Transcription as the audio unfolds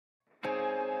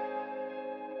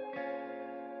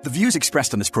The views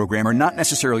expressed on this program are not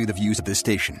necessarily the views of this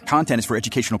station. Content is for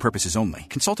educational purposes only.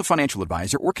 Consult a financial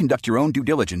advisor or conduct your own due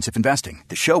diligence if investing.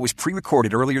 The show was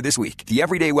pre-recorded earlier this week. The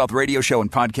Everyday Wealth radio show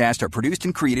and podcast are produced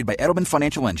and created by Edelman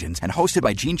Financial Engines and hosted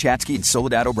by Gene Chatzky and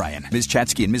Soledad O'Brien. Ms.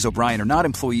 Chatzky and Ms. O'Brien are not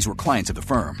employees or clients of the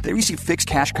firm. They receive fixed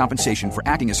cash compensation for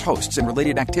acting as hosts and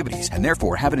related activities and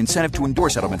therefore have an incentive to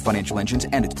endorse Edelman Financial Engines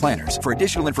and its planners. For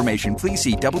additional information, please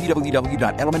see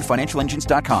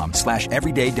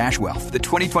www.edelmanfinancialengines.com/everyday-wealth. The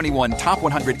 2021 Top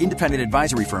 100 Independent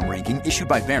Advisory Firm ranking issued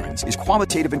by Barron's is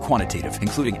qualitative and quantitative,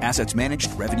 including assets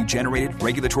managed, revenue generated,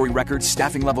 regulatory records,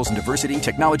 staffing levels and diversity,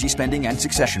 technology spending, and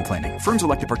succession planning. Firms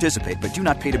elect to participate but do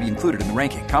not pay to be included in the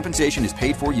ranking. Compensation is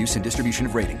paid for use and distribution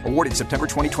of rating. Awarded September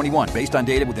 2021 based on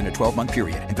data within a 12-month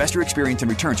period. Investor experience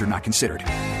and returns are not considered.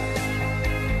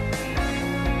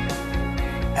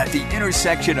 At the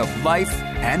intersection of life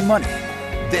and money,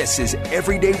 this is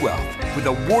Everyday Wealth with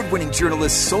award-winning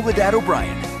journalist Soledad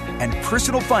O'Brien and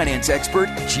personal finance expert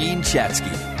Gene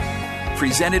Chatzky.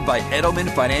 Presented by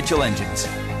Edelman Financial Engines.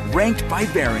 Ranked by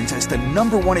Barron's as the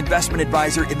 #1 investment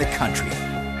advisor in the country.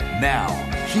 Now,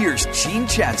 here's Gene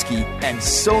Chatzky and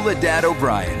Soledad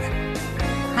O'Brien.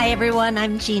 Hi, everyone.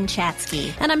 I'm Gene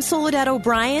Chatzky. And I'm Soledad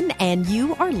O'Brien, and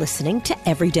you are listening to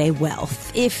Everyday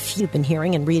Wealth. If you've been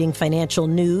hearing and reading financial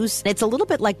news, it's a little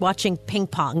bit like watching ping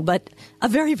pong, but a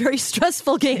very, very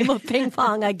stressful game of ping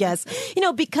pong, I guess.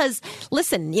 Because,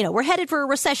 listen, we're headed for a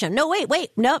recession. No,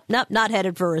 wait. Nope, not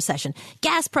headed for a recession.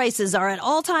 Gas prices are at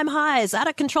all-time highs, out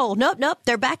of control. Nope,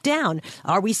 they're back down.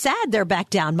 Are we sad they're back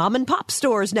down? Mom and pop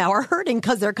stores now are hurting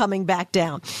because they're coming back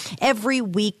down. Every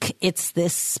week, it's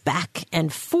this back and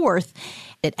forth.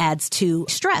 It adds to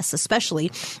stress,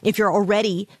 especially if you're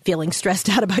already feeling stressed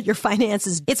out about your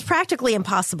finances. It's practically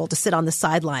impossible to sit on the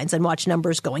sidelines and watch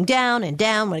numbers going down and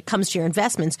down when it comes to your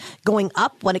investments, going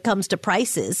up when it comes to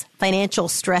prices. Financial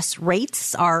stress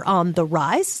rates are on the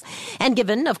rise. And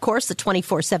given, of course, the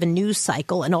 24/7 news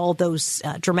cycle and all those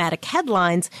dramatic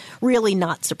headlines, really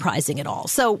not surprising at all.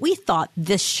 So we thought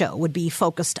this show would be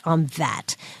focused on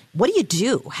that. What do you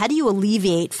do? How do you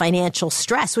alleviate financial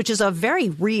stress, which is a very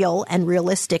real and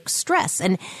realistic stress?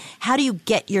 And how do you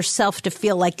get yourself to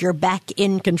feel like you're back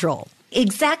in control?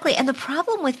 Exactly. And the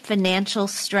problem with financial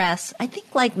stress, I think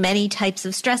like many types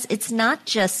of stress, it's not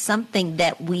just something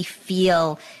that we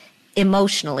feel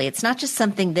emotionally. It's not just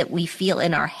something that we feel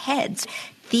in our heads.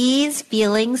 These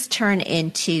feelings turn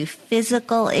into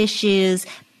physical issues,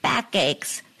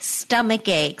 backaches, stomach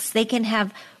aches. They can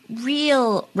have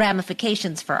real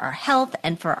ramifications for our health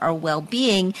and for our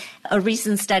well-being. A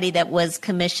recent study that was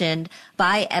commissioned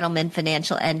by Edelman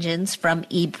Financial Engines from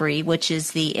EBRI, which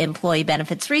is the Employee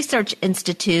Benefits Research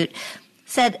Institute,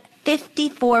 said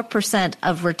 54%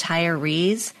 of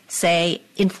retirees say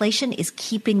inflation is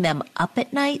keeping them up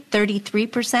at night.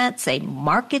 33% say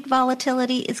market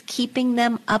volatility is keeping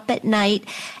them up at night.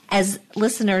 As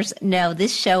listeners know,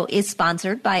 this show is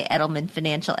sponsored by Edelman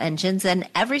Financial Engines, and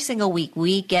every single week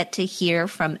we get to hear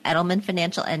from Edelman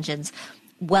Financial Engines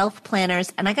wealth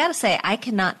planners. And I got to say, I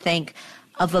cannot think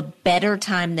of a better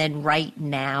time than right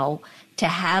now to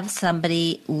have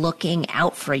somebody looking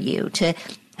out for you, to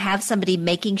have somebody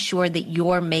making sure that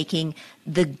you're making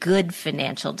the good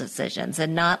financial decisions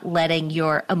and not letting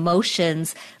your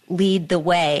emotions lead the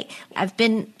way. I've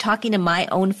been talking to my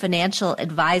own financial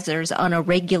advisors on a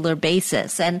regular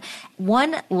basis, and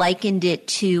one likened it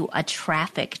to a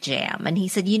traffic jam. And he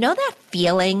said, that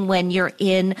feeling when you're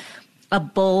in a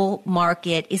bull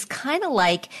market is kind of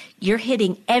like you're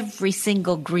hitting every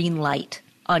single green light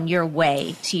on your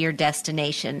way to your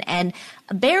destination. And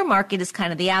a bear market is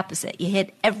kind of the opposite. You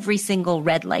hit every single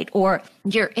red light, or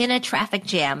you're in a traffic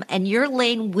jam and your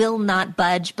lane will not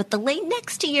budge, but the lane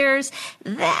next to yours,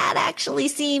 that actually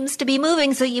seems to be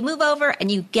moving. So you move over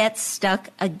and you get stuck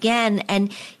again.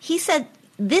 And he said,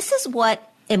 this is what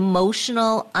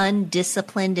emotional,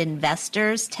 undisciplined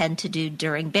investors tend to do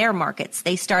during bear markets.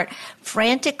 They start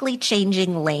frantically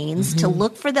changing lanes to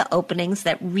look for the openings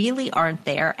that really aren't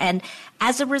there. And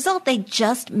as a result, they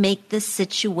just make the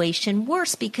situation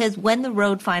worse, because when the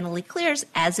road finally clears,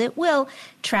 as it will,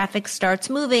 traffic starts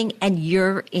moving and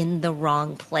you're in the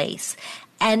wrong place.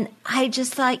 And I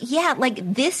just thought,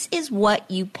 this is what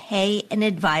you pay an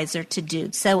advisor to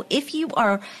do. So if you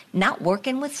are not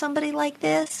working with somebody like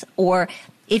this, or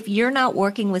if you're not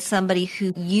working with somebody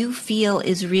who you feel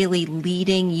is really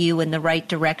leading you in the right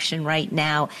direction right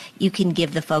now, you can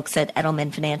give the folks at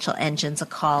Edelman Financial Engines a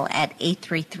call at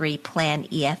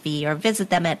 833-PLAN-EFE or visit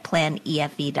them at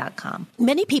planefe.com.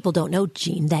 Many people don't know,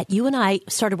 Jean, that you and I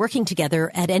started working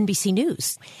together at NBC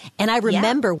News. And I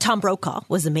remember Tom Brokaw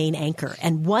was the main anchor.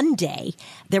 And one day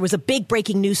there was a big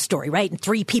breaking news story, right? And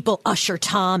 3 people usher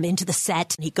Tom into the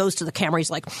set. And he goes to the camera.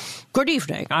 He's like, "Good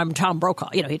evening. I'm Tom Brokaw."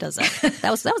 You know, he does that.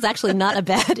 That was actually not a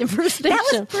bad impersonation. That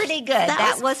was pretty good.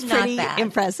 That was not pretty bad.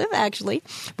 Impressive, actually.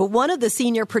 But one of the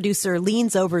senior producer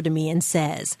leans over to me and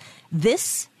says,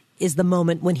 "This is the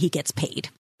moment when he gets paid."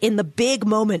 In the big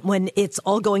moment when it's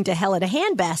all going to hell in a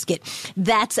handbasket,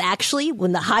 that's actually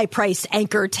when the high-priced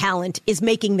anchor talent is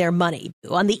making their money.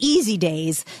 On the easy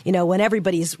days, you know, when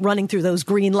everybody's running through those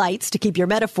green lights, to keep your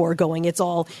metaphor going, it's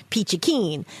all peachy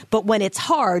keen. But when it's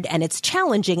hard and it's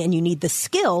challenging and you need the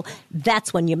skill,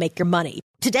 that's when you make your money.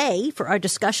 Today, for our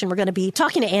discussion, we're going to be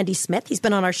talking to Andy Smith. He's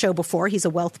been on our show before. He's a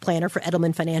wealth planner for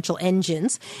Edelman Financial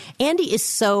Engines. Andy is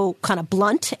so kind of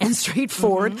blunt and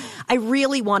straightforward. Mm-hmm. I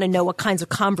really want to know what kinds of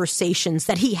conversations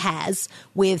that he has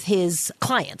with his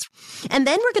clients. And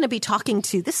then we're going to be talking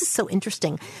to, this is so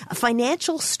interesting, a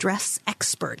financial stress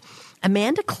expert,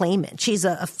 Amanda Clayman. She's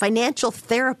a financial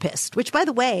therapist, which, by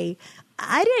the way,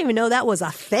 I didn't even know that was a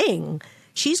thing.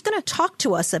 She's going to talk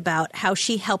to us about how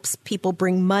she helps people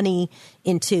bring money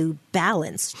into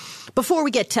balance. Before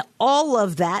we get to all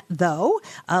of that, though,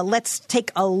 let's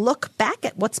take a look back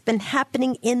at what's been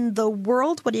happening in the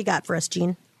world. What do you got for us,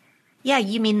 Jean? Yeah,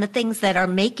 you mean the things that are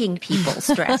making people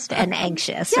stressed and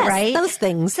anxious, yes, right? Those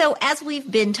things. So as we've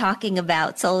been talking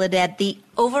about, Soledad, the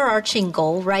overarching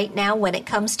goal right now when it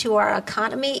comes to our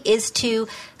economy is to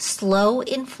slow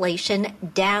inflation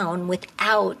down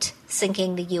without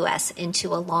sinking the U.S.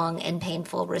 into a long and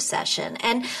painful recession.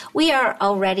 And we are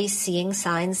already seeing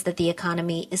signs that the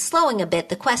economy is slowing a bit.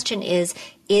 The question is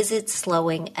it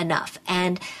slowing enough?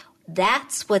 And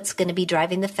that's what's going to be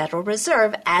driving the Federal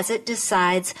Reserve as it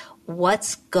decides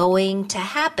what's going to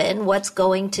happen, what's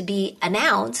going to be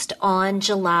announced on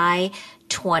July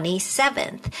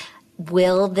 27th.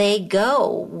 Will they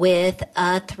go with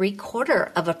a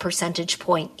 0.75 percentage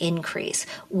point increase?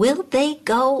 Will they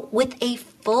go with a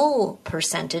full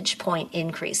percentage point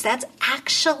increase? That's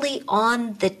actually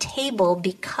on the table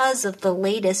because of the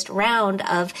latest round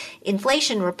of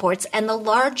inflation reports. And the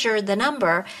larger the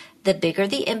number, the bigger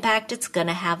the impact it's going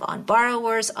to have on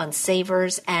borrowers, on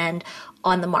savers, and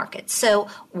on the market. So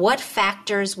what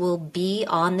factors will be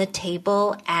on the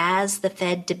table as the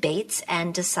Fed debates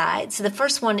and decides? The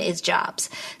first one is jobs.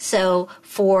 So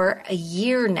for a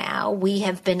year now, we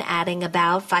have been adding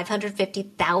about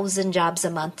 550,000 jobs a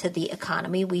month to the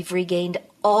economy. We've regained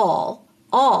all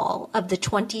of the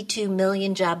 22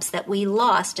 million jobs that we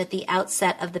lost at the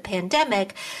outset of the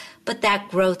pandemic, but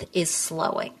that growth is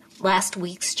slowing. Last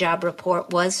week's job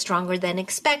report was stronger than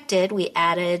expected. We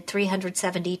added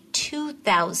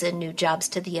 372,000 new jobs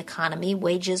to the economy.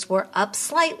 Wages were up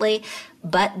slightly,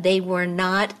 but they were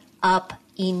not up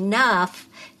enough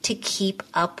to keep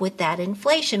up with that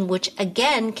inflation, which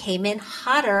again came in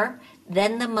hotter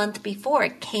than the month before.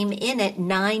 It came in at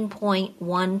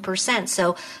 9.1%.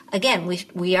 So again,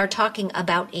 we are talking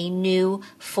about a new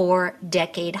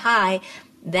 4-decade high.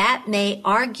 That may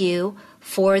argue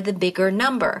for the bigger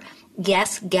number.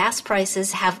 Yes, gas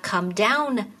prices have come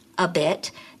down a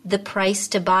bit. The price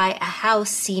to buy a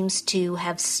house seems to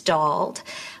have stalled,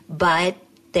 but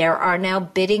there are now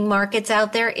bidding markets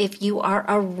out there if you are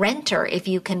a renter, if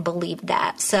you can believe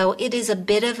that. So it is a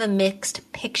bit of a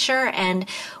mixed picture, and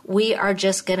we are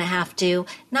just going to have to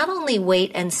not only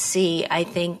wait and see, I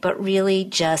think, but really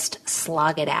just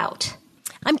slog it out.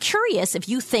 I'm curious if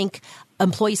you think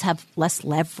employees have less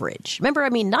leverage. Remember, I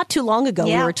mean, not too long ago,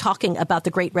 we were talking about the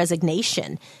Great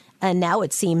Resignation. And now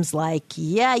it seems like,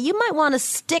 yeah, you might want to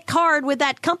stick hard with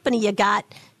that company you got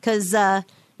because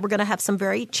we're going to have some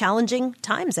very challenging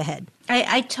times ahead.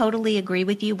 I totally agree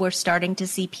with you. We're starting to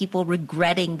see people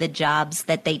regretting the jobs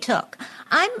that they took.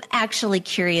 I'm actually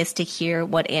curious to hear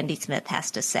what Andy Smith has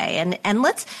to say. And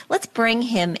let's bring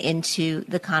him into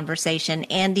the conversation.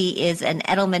 Andy is an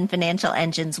Edelman Financial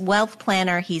Engines wealth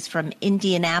planner. He's from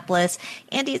Indianapolis.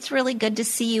 Andy, it's really good to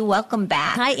see you. Welcome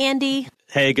back. Hi, Andy.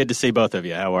 Hey, good to see both of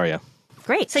you. How are you?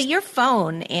 Great. So your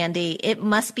phone, Andy, it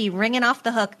must be ringing off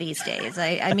the hook these days.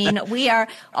 I mean, we are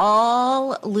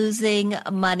all losing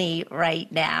money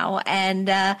right now.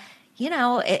 And,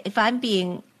 if I'm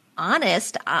being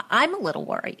honest, I'm a little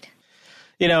worried.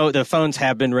 You know, the phones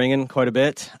have been ringing quite a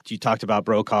bit. You talked about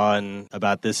Brokaw and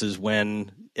about this is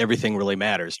when everything really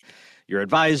matters. your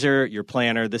advisor, your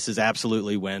planner, this is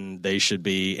absolutely when they should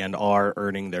be and are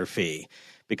earning their fee.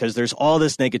 Because there's all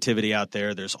this negativity out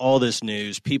there. There's all this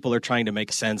news. People are trying to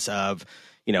make sense of,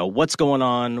 what's going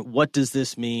on? What does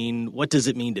this mean? What does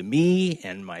it mean to me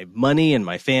and my money and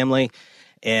my family?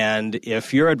 And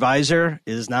if your advisor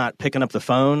is not picking up the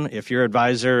phone, if your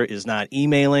advisor is not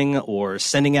emailing or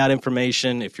sending out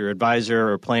information, if your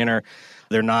advisor or planner,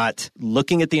 they're not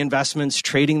looking at the investments,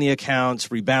 trading the accounts,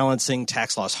 rebalancing,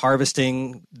 tax loss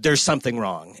harvesting, there's something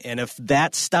wrong. And if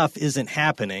that stuff isn't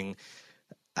happening,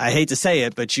 I hate to say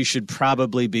it, but you should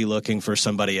probably be looking for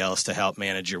somebody else to help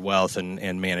manage your wealth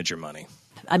and manage your money.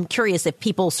 I'm curious if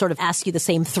people sort of ask you the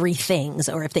same three things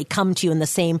or if they come to you in the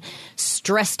same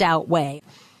stressed out way.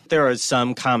 There is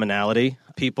some commonality.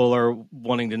 People are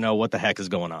wanting to know what the heck is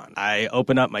going on. I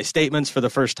open up my statements for the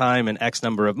first time in X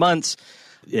number of months.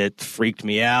 It freaked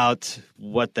me out.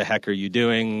 What the heck are you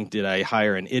doing? Did I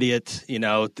hire an idiot? In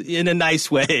a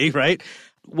nice way, right?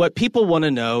 What people want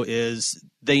to know is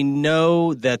they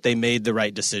know that they made the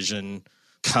right decision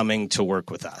coming to work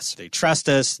with us. They trust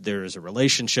us. There's a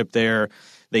relationship there.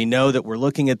 They know that we're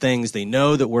looking at things. They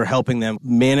know that we're helping them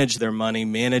manage their money,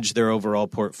 manage their overall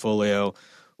portfolio.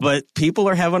 But people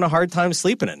are having a hard time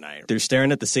sleeping at night. They're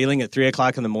staring at the ceiling at 3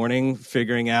 o'clock in the morning,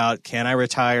 figuring out, can I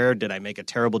retire? Did I make a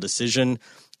terrible decision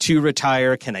to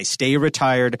retire? Can I stay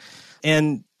retired?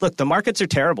 And look, the markets are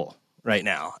terrible right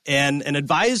now. And an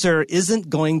advisor isn't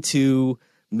going to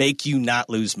make you not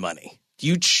lose money.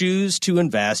 You choose to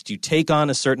invest, you take on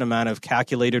a certain amount of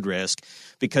calculated risk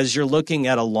because you're looking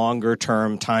at a longer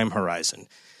term time horizon.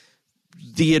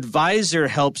 The advisor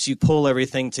helps you pull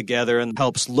everything together and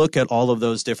helps look at all of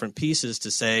those different pieces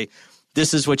to say,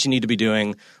 this is what you need to be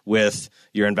doing with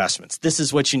your investments. This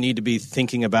is what you need to be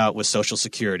thinking about with Social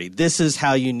Security. This is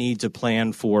how you need to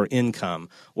plan for income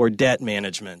or debt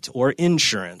management or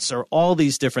insurance or all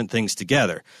these different things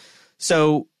together.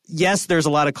 So yes, there's a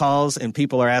lot of calls and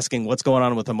people are asking what's going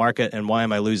on with the market and why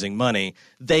am I losing money.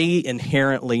 They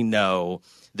inherently know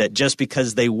that just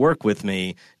because they work with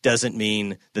me doesn't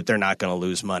mean that they're not going to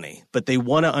lose money. But they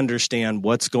want to understand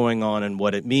what's going on and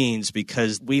what it means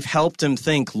because we've helped them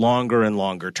think longer and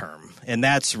longer term. And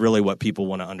that's really what people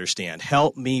want to understand.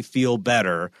 Help me feel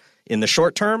better in the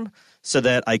short term so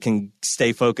that I can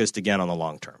stay focused again on the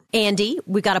long term. Andy,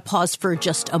 we got to pause for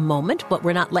just a moment, but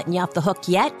we're not letting you off the hook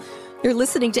yet. You're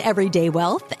listening to Everyday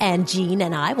Wealth, and Jean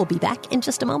and I will be back in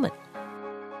just a moment.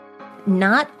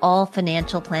 Not all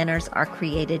financial planners are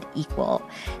created equal.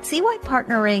 See why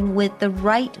partnering with the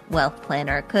right wealth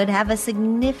planner could have a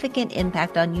significant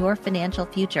impact on your financial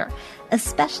future,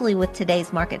 especially with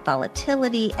today's market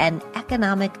volatility and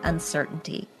economic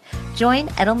uncertainty. Join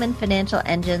Edelman Financial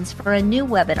Engines for a new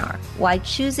webinar, Why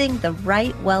Choosing the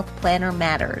Right Wealth Planner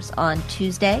Matters, on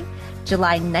Tuesday,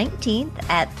 July 19th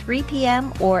at 3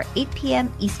 p.m. or 8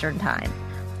 p.m. Eastern Time.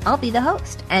 I'll be the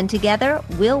host, and together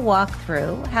we'll walk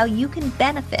through how you can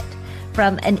benefit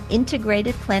from an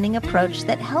integrated planning approach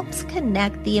that helps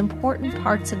connect the important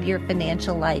parts of your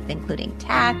financial life, including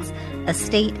tax,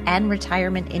 estate, and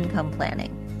retirement income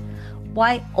planning.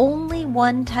 Why only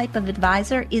one type of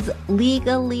advisor is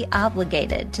legally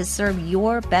obligated to serve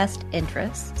your best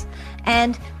interests,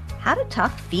 and how to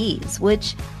talk fees,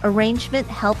 which arrangement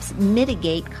helps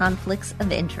mitigate conflicts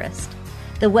of interest.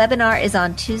 The webinar is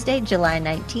on Tuesday, July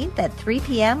 19th at 3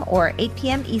 p.m. or 8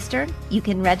 p.m. Eastern. You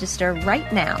can register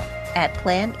right now at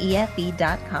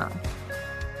planefe.com.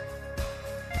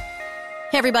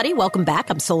 Hey, everybody. Welcome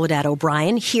back. I'm Soledad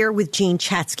O'Brien here with Jean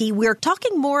Chatzky. We're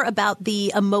talking more about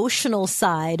the emotional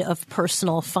side of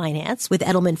personal finance with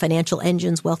Edelman Financial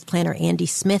Engines wealth planner Andy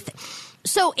Smith.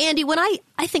 So, Andy, when I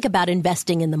think about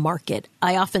investing in the market,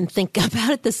 I often think about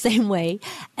it the same way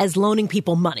as loaning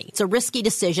people money. It's a risky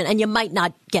decision, and you might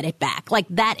not get it back. Like,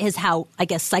 that is how, I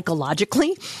guess,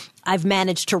 psychologically, I've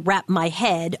managed to wrap my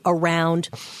head around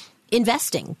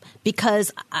investing,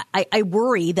 because I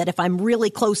worry that if I'm really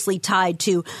closely tied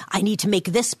to, I need to make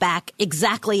this back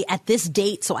exactly at this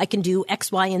date so I can do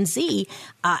X, Y, and Z,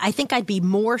 I think I'd be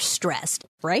more stressed,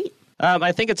 right?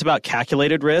 I think it's about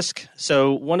calculated risk.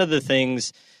 So one of the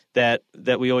things that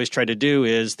we always try to do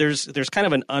is there's kind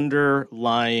of an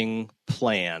underlying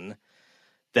plan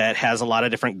that has a lot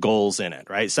of different goals in it,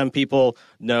 right? Some people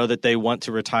know that they want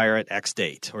to retire at X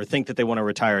date or think that they want to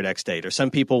retire at X date, or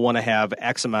some people want to have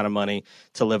X amount of money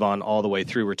to live on all the way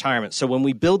through retirement. So when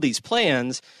we build these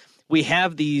plans, we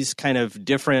have these kind of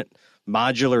different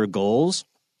modular goals.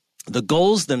 The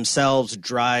goals themselves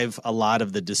drive a lot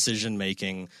of the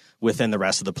decision-making within the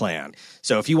rest of the plan.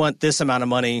 So if you want this amount of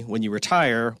money when you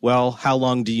retire, well, how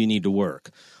long do you need to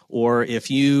work? Or if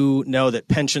you know that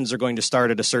pensions are going to start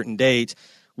at a certain date,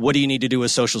 what do you need to do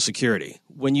with Social Security?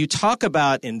 When you talk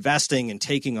about investing and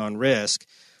taking on risk,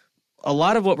 a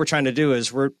lot of what we're trying to do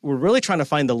is we're really trying to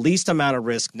find the least amount of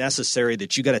risk necessary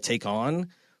that you got to take on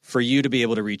for you to be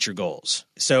able to reach your goals.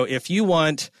 So if you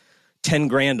want 10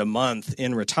 grand a month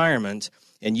in retirement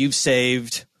and you've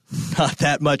saved not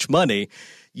that much money,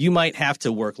 you might have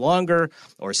to work longer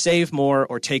or save more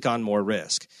or take on more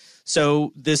risk.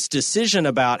 So this decision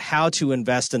about how to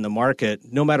invest in the market,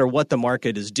 no matter what the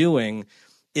market is doing,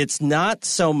 it's not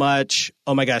so much,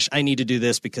 oh my gosh, I need to do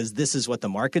this because this is what the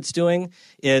market's doing.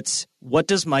 It's what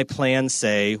does my plan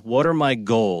say? What are my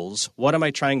goals? What am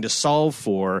I trying to solve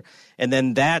for? And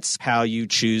then that's how you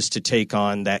choose to take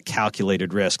on that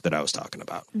calculated risk that I was talking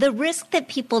about. The risk that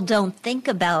people don't think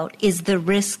about is the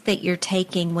risk that you're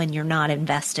taking when you're not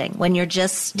investing, when you're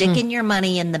just sticking your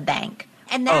money in the bank.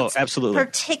 And that's absolutely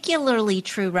particularly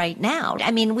true right now.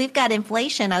 I mean, we've got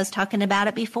inflation. I was talking about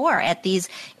it before. At these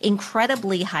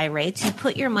incredibly high rates, you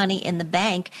put your money in the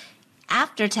bank.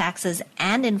 After taxes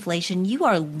and inflation, you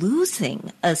are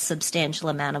losing a substantial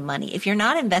amount of money. If you're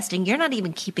not investing, you're not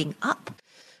even keeping up.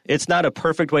 It's not a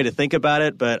perfect way to think about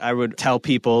it, but I would tell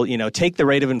people, take the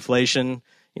rate of inflation.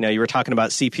 You were talking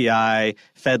about CPI.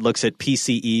 Fed looks at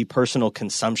PCE, personal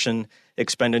consumption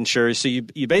expenditures. So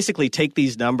you basically take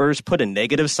these numbers, put a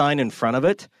negative sign in front of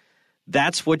it.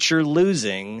 That's what you're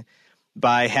losing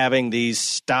by having these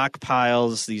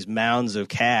stockpiles, these mounds of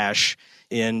cash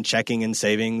in checking and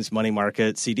savings, money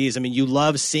market, CDs. I mean, you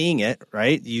love seeing it,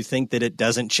 right? You think that it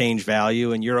doesn't change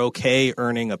value and you're okay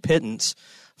earning a pittance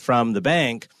from the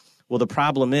bank. Well, the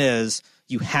problem is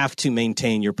you have to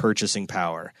maintain your purchasing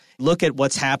power. Look at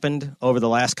what's happened over the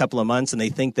last couple of months and they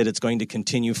think that it's going to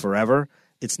continue forever.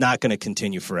 It's not going to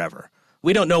continue forever.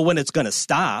 We don't know when it's going to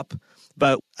stop,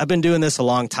 but I've been doing this a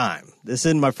long time. This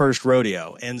isn't my first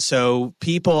rodeo. And so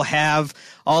people have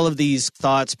all of these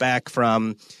thoughts back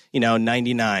from,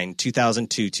 99,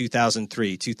 2002,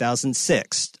 2003,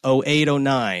 2006, 08,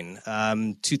 09,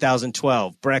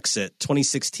 2012, Brexit,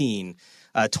 2016,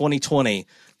 2020.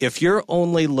 If you're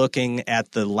only looking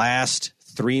at the last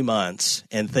 3 months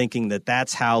and thinking that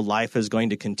that's how life is going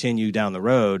to continue down the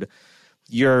road,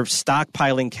 you're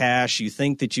stockpiling cash, you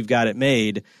think that you've got it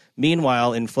made.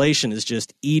 Meanwhile, inflation is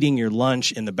just eating your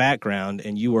lunch in the background,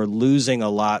 and you are losing a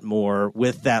lot more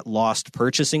with that lost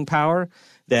purchasing power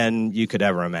than you could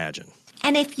ever imagine.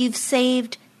 And if you've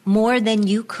saved more than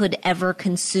you could ever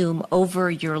consume over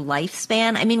your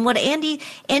lifespan, I mean, what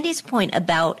Andy's point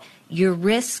about your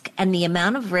risk and the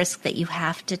amount of risk that you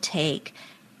have to take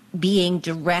being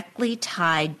directly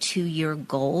tied to your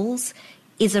goals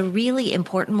is a really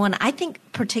important one. I think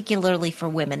particularly for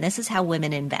women, this is how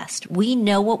women invest. We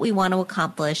know what we want to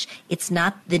accomplish. It's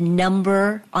not the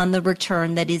number on the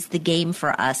return that is the game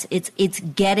for us. It's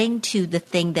getting to the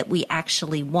thing that we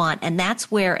actually want. And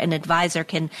that's where an advisor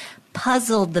can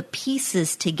puzzle the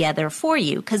pieces together for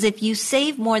you. Because if you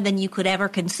save more than you could ever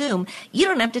consume, you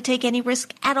don't have to take any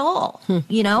risk at all.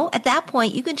 At that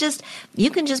point, you can just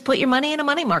put your money in a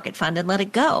money market fund and let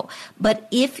it go. But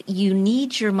if you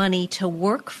need your money to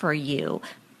work for you,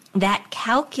 that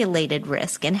calculated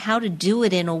risk and how to do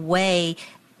it in a way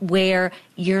where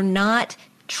you're not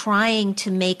trying to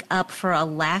make up for a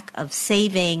lack of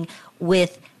saving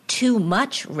with too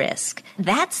much risk.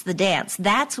 That's the dance.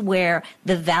 That's where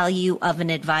the value of an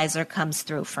advisor comes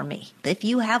through for me. If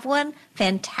you have one,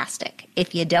 fantastic.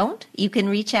 If you don't, you can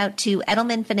reach out to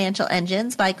Edelman Financial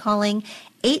Engines by calling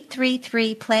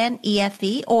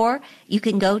 833-PLAN-EFE, or you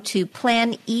can go to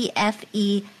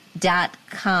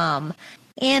planefe.com.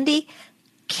 Andy,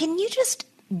 can you just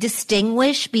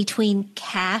distinguish between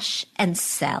cash and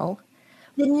sell?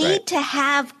 The need to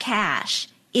have cash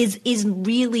is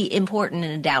really important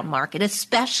in a down market,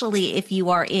 especially if you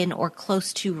are in or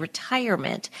close to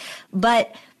retirement.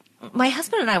 But my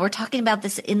husband and I were talking about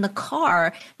this in the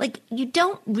car. Like, you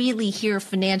don't really hear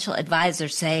financial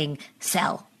advisors saying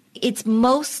sell. It's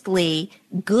mostly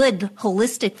good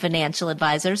holistic financial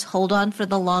advisors. Hold on for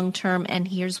the long term, and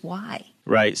here's why.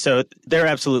 Right. So there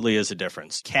absolutely is a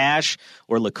difference. Cash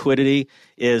or liquidity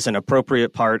is an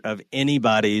appropriate part of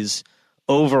anybody's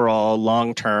overall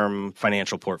long-term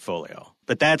financial portfolio.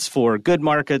 But that's for good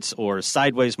markets or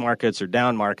sideways markets or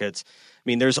down markets. I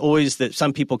mean, there's always that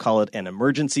some people call it an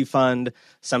emergency fund.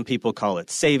 Some people call it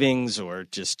savings or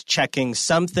just checking,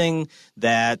 something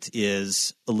that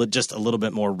is just a little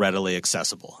bit more readily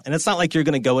accessible. And it's not like you're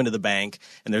going to go into the bank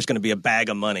and there's going to be a bag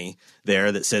of money there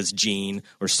that says Gene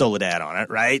or Soledad on it,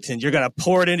 right? And you're going to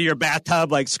pour it into your bathtub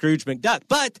like Scrooge McDuck.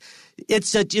 But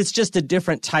it's just a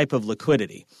different type of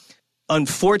liquidity.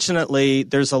 Unfortunately,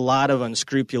 there's a lot of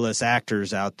unscrupulous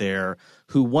actors out there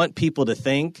who want people to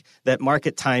think that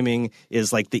market timing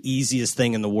is like the easiest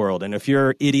thing in the world. And if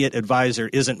your idiot advisor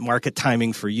isn't market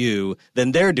timing for you,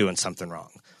 then they're doing something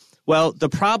wrong. Well, the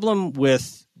problem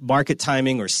with market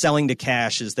timing or selling to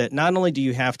cash is that not only do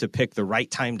you have to pick the right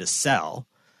time to sell,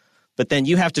 but then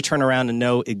you have to turn around and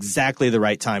know exactly the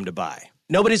right time to buy.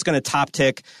 Nobody's going to top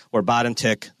tick or bottom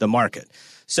tick the market.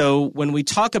 So when we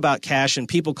talk about cash and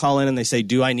people call in and they say,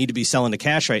 do I need to be selling to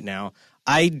cash right now?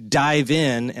 I dive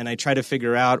in and I try to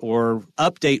figure out or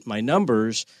update my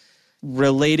numbers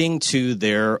relating to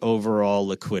their overall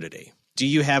liquidity. Do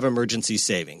you have emergency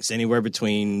savings? Anywhere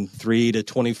between 3 to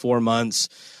 24 months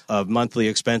of monthly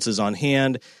expenses on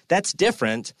hand. That's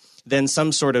different than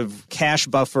some sort of cash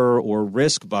buffer or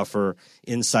risk buffer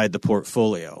inside the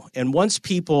portfolio. And once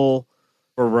people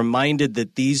are reminded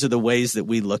that these are the ways that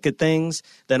we look at things,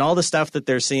 then all the stuff that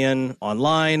they're seeing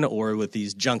online or with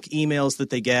these junk emails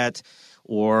that they get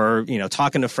or,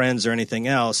 talking to friends or anything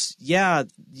else, yeah,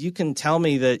 you can tell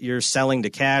me that you're selling to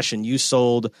cash and you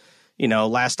sold,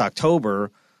 last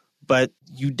October, but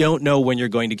you don't know when you're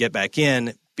going to get back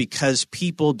in because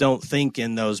people don't think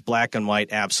in those black and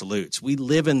white absolutes. We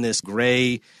live in this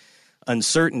gray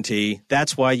uncertainty.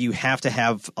 That's why you have to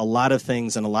have a lot of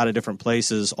things in a lot of different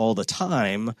places all the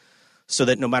time so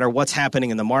that no matter what's happening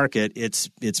in the market,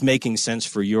 it's making sense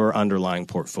for your underlying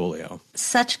portfolio.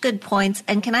 Such good points.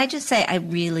 And can I just say, I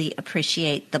really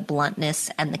appreciate the bluntness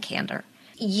and the candor.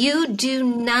 You do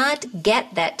not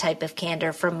get that type of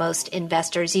candor from most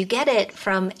investors. You get it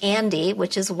from Andy,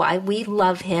 which is why we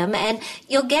love him, and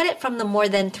you'll get it from the more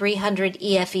than 300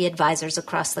 EFE advisors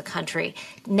across the country.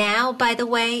 Now, by the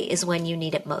way, is when you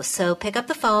need it most. So pick up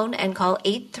the phone and call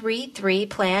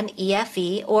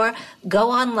 833-PLAN-EFE or go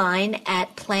online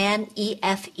at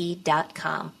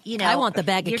planefe.com. I want the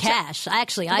bag of cash. I'm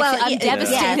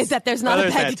devastated that there's not a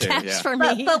bag of cash for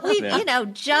me. But we,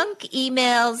 junk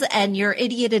emails and your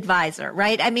idiot advisor,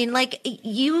 right? I mean,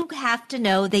 you have to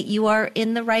know that you are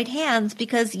in the right hands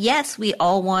because, yes, we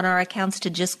all want our accounts to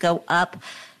just go up.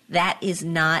 That is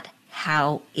not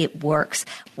how it works.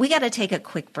 We got to take a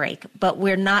quick break, but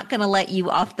we're not going to let you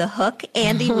off the hook.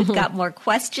 Andy, we've got more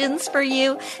questions for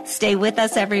you. Stay with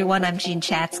us, everyone. I'm Jean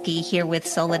Chatzky here with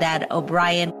Soledad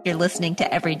O'Brien. You're listening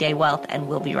to Everyday Wealth, and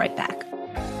we'll be right back.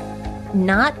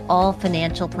 Not all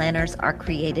financial planners are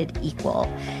created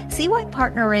equal. See why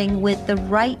partnering with the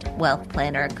right wealth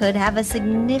planner could have a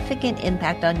significant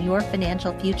impact on your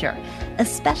financial future,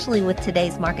 especially with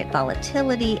today's market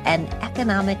volatility and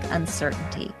economic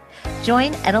uncertainty.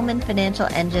 Join Edelman Financial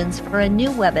Engines for a new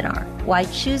webinar, Why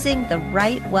Choosing the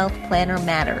Right Wealth Planner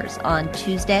Matters, on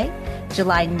Tuesday,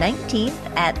 July 19th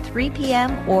at 3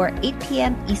 p.m. or 8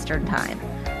 p.m. Eastern Time.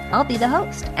 I'll be the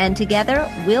host, and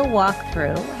together we'll walk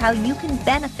through how you can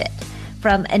benefit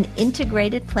from an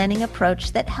integrated planning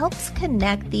approach that helps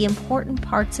connect the important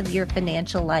parts of your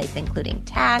financial life, including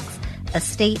tax,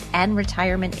 estate, and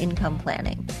retirement income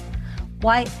planning.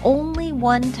 Why only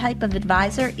one type of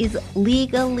advisor is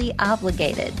legally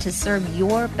obligated to serve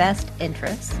your best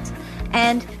interests,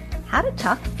 and how to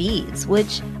talk fees,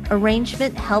 which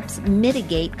arrangement helps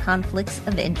mitigate conflicts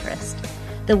of interest.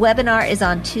 The webinar is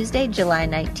on Tuesday, July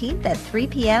 19th at 3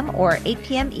 p.m. or 8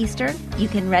 p.m. Eastern. You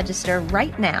can register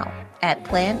right now at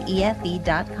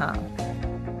planefe.com.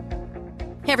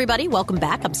 Hey, everybody. Welcome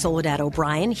back. I'm Soledad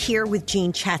O'Brien here with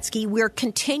Jean Chatzky. We're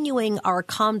continuing our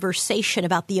conversation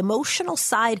about the emotional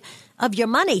side of your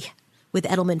money with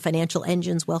Edelman Financial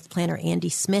Engines wealth planner Andy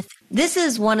Smith. This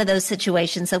is one of those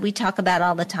situations that we talk about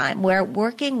all the time where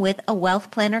working with a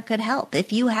wealth planner could help.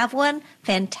 If you have one,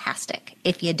 fantastic.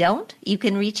 If you don't, you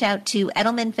can reach out to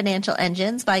Edelman Financial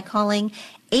Engines by calling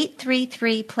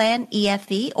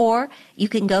 833-PLAN-EFE, or you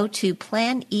can go to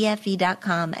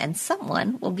planefe.com and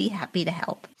someone will be happy to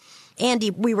help.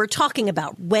 Andy, we were talking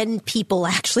about when people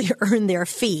actually earn their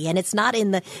fee, and it's not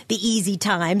in the easy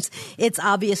times. It's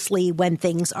obviously when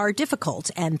things are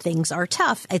difficult and things are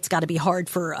tough. It's got to be hard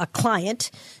for a client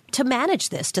to manage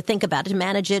this, to think about it, to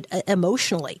manage it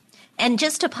emotionally. And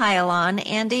just to pile on,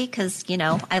 Andy, because,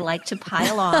 I like to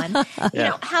pile on,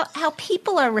 how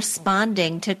people are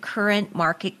responding to current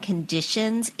market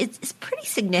conditions is pretty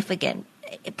significant.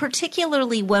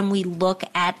 Particularly when we look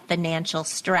at financial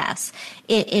stress.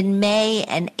 In May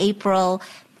and April,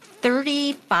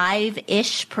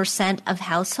 35-ish% of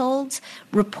households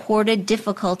reported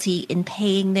difficulty in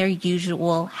paying their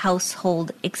usual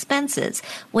household expenses.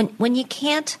 When you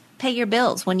can't pay your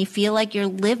bills, when you feel like you're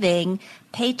living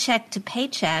paycheck to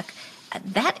paycheck,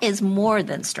 that is more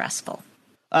than stressful.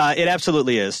 It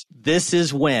absolutely is. This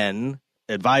is when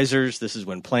advisors, this is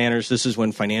when planners, this is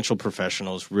when financial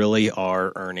professionals really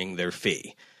are earning their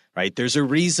fee. right? There's a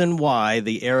reason why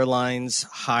the airlines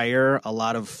hire a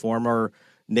lot of former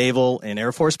Naval and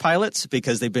Air Force pilots,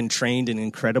 because they've been trained in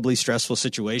incredibly stressful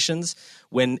situations.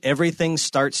 When everything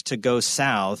starts to go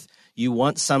south, you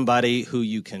want somebody who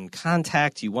you can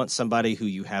contact. You want somebody who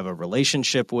you have a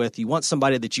relationship with. You want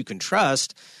somebody that you can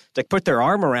trust to put their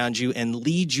arm around you and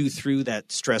lead you through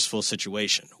that stressful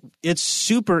situation. It's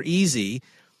super easy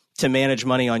to manage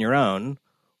money on your own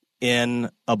in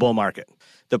a bull market.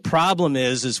 The problem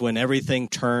is when everything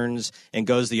turns and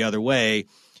goes the other way,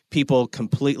 people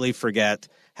completely forget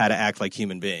how to act like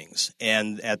human beings.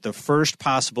 And at the first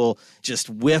possible just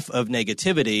whiff of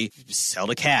negativity, sell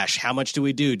to cash. How much do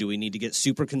we do? Do we need to get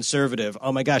super conservative?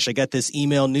 Oh my gosh, I got this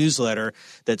email newsletter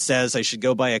that says I should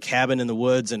go buy a cabin in the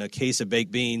woods and a case of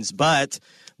baked beans, but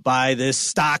buy this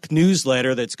stock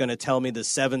newsletter that's going to tell me the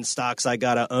 7 stocks I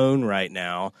got to own right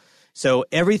now. So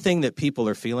everything that people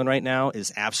are feeling right now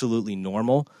is absolutely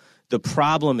normal. The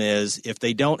problem is if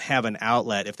they don't have an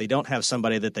outlet, if they don't have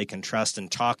somebody that they can trust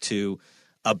and talk to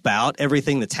about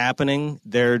everything that's happening,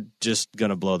 they're just going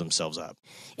to blow themselves up.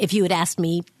 If you had asked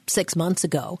me 6 months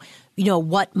ago,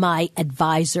 what my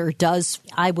advisor does,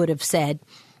 I would have said,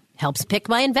 helps pick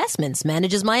my investments,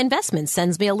 manages my investments,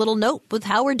 sends me a little note with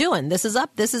how we're doing. This is up,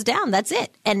 this is down, that's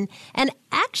it. And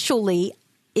actually,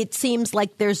 it seems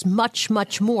like there's much,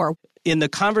 much more. In the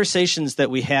conversations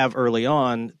that we have early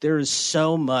on, there is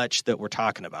so much that we're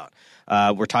talking about.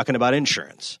 We're talking about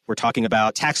insurance. We're talking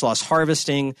about tax loss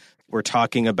harvesting. We're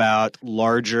talking about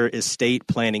larger estate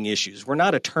planning issues. We're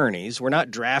not attorneys. We're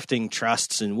not drafting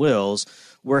trusts and wills.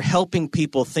 We're helping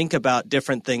people think about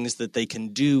different things that they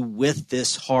can do with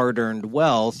this hard-earned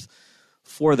wealth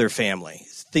for their family,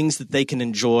 things that they can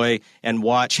enjoy and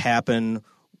watch happen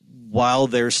while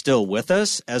they're still with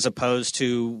us, as opposed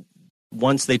to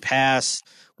once they pass.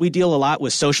 We deal a lot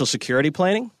with Social Security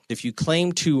planning. If you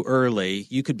claim too early,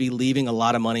 you could be leaving a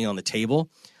lot of money on the table.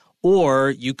 Or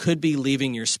you could be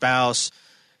leaving your spouse,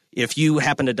 if you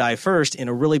happen to die first, in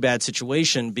a really bad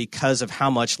situation because of how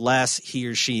much less he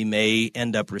or she may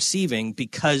end up receiving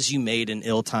because you made an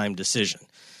ill-timed decision.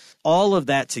 All of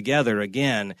that together,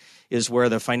 again, is where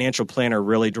the financial planner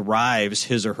really derives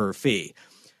his or her fee.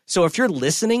 So if you're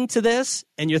listening to this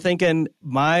and you're thinking,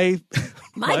 my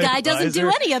guy doesn't do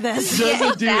any of this.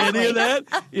 Doesn't do any of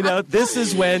that. This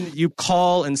is when you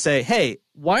call and say, hey,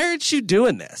 why aren't you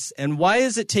doing this? And why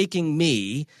is it taking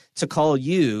me to call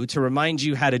you to remind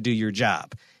you how to do your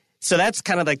job? So that's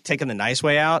kind of like taking the nice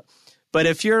way out. But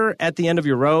if you're at the end of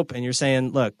your rope and you're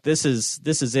saying, look, this is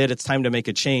it, it's time to make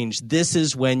a change, this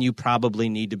is when you probably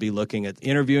need to be looking at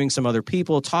interviewing some other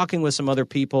people, talking with some other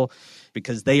people,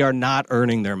 because they are not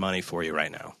earning their money for you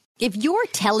right now. If you're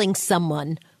telling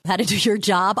someone how to do your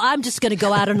job, I'm just going to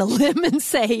go out on a limb and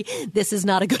say this is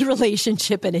not a good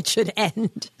relationship and it should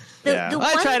end.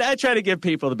 I try to give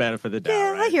people the benefit of the doubt. Yeah,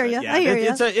 right? I hear you. Yeah, I hear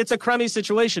you. It's a crummy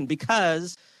situation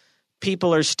because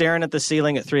people are staring at the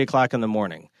ceiling at 3 o'clock in the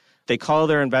morning. They call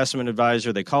their investment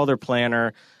advisor. They call their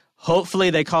planner.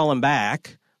 Hopefully they call them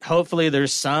back. Hopefully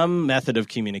there's some method of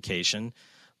communication.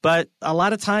 But a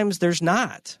lot of times there's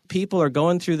not. People are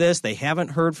going through this. They haven't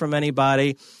heard from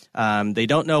anybody. They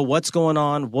don't know what's going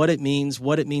on, what it means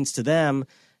to them.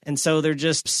 And so they're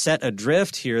just set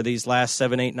adrift here these last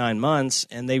 7, 8, 9 months,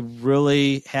 and they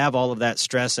really have all of that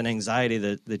stress and anxiety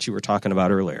that you were talking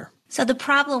about earlier. So the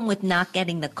problem with not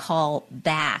getting the call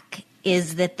back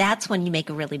is that's when you make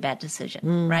a really bad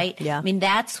decision, right? Yeah. I mean,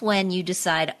 that's when you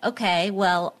decide, okay,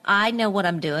 well, I know what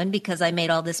I'm doing because I made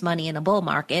all this money in a bull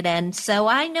market. And so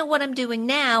I know what I'm doing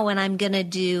now, and I'm going to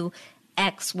do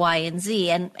X, Y, and Z.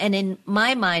 And in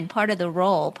my mind, part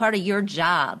of your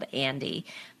job, Andy,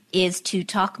 is to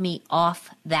talk me off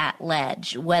that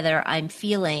ledge, whether I'm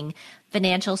feeling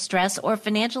financial stress or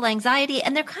financial anxiety,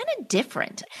 and they're kind of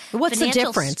different. What's the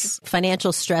difference?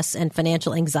 Financial stress and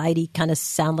financial anxiety kind of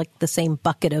sound like the same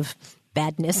bucket of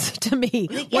badness to me.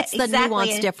 What's the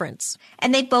nuanced difference?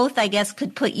 And they both, I guess,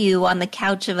 could put you on the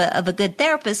couch of a good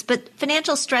therapist, but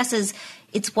financial stress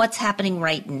it's what's happening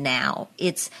right now.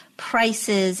 It's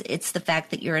prices. It's the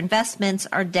fact that your investments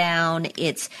are down.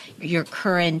 It's your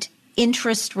current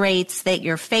interest rates that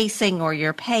you're facing or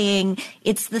you're paying.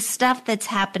 It's the stuff that's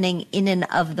happening in and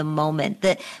of the moment.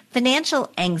 The financial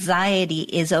anxiety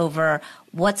is over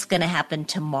what's going to happen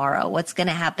tomorrow, what's going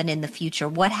to happen in the future,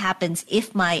 what happens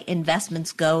if my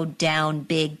investments go down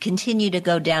big, continue to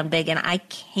go down big, and I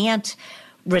can't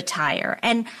retire.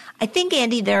 And I think,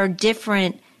 Andy, there are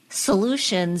different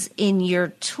solutions in your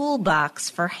toolbox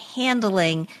for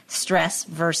handling stress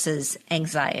versus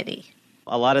anxiety.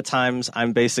 A lot of times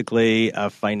I'm basically a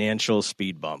financial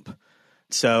speed bump.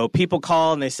 So people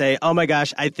call and they say, oh my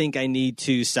gosh, I think I need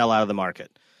to sell out of the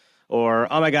market.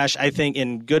 Or, oh my gosh, I think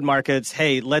in good markets,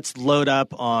 hey, let's load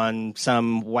up on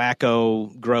some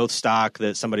wacko growth stock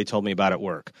that somebody told me about at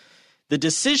work. The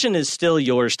decision is still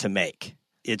yours to make.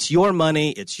 It's your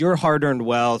money. It's your hard-earned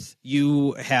wealth.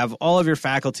 You have all of your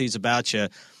faculties about you.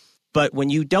 But when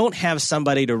you don't have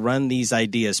somebody to run these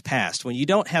ideas past, when you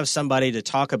don't have somebody to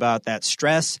talk about that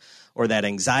stress or that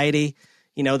anxiety,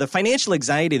 the financial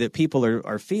anxiety that people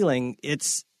are feeling,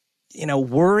 it's,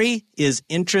 worry is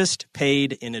interest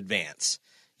paid in advance.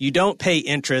 You don't pay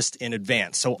interest in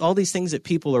advance. So all these things that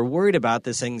people are worried about,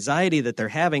 this anxiety that they're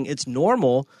having, it's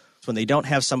normal. When they don't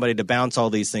have somebody to bounce all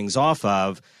these things off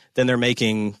of, then they're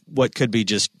making what could be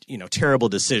just, terrible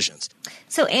decisions.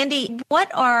 So, Andy, what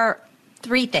are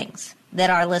 3 things that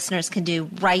our listeners can do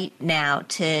right now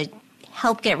to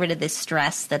help get rid of this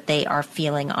stress that they are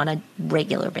feeling on a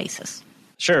regular basis?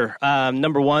 Sure.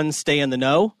 Number 1, stay in the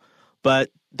know, but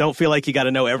don't feel like you got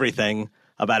to know everything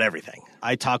about everything.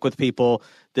 I talk with people.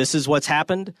 This is what's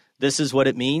happened. This is what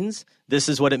it means. This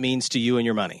is what it means to you and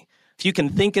your money. If you can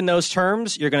think in those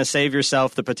terms, you're going to save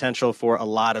yourself the potential for a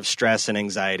lot of stress and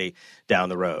anxiety down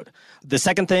the road. The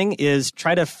second thing is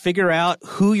try to figure out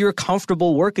who you're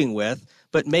comfortable working with,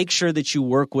 but make sure that you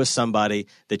work with somebody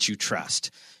that you trust.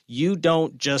 You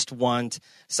don't just want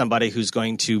somebody who's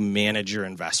going to manage your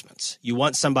investments. You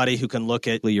want somebody who can look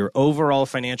at your overall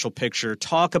financial picture,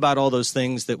 talk about all those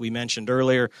things that we mentioned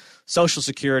earlier, Social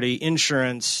Security,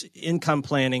 insurance, income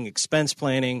planning, expense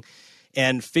planning,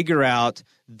 and figure out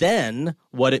then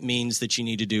what it means that you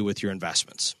need to do with your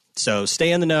investments. So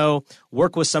stay in the know,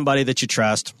 work with somebody that you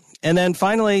trust, and then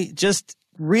finally, just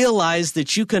realize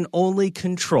that you can only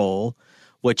control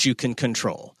what you can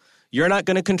control. You're not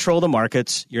going to control the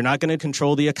markets. You're not going to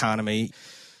control the economy.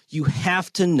 You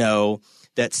have to know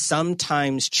that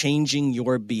sometimes changing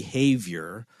your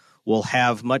behavior will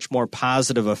have much more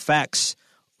positive effects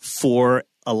for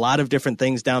a lot of different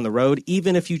things down the road,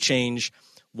 even if you change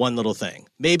one little thing.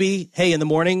 Maybe, hey, in the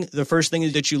morning, the first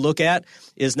thing that you look at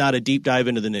is not a deep dive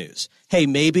into the news. Hey,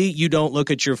 maybe you don't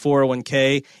look at your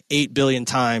 401k 8 billion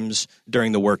times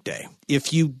during the workday.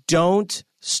 If you don't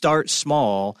start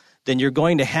small, then you're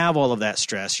going to have all of that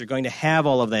stress. You're going to have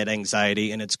all of that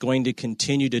anxiety, and it's going to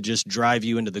continue to just drive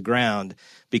you into the ground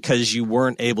because you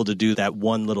weren't able to do that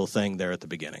one little thing there at the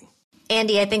beginning.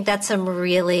 Andy, I think that's some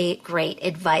really great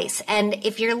advice. And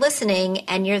if you're listening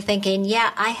and you're thinking,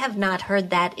 yeah, I have not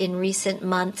heard that in recent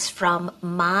months from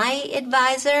my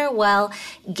advisor, well,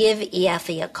 give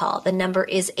EFE a call. The number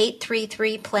is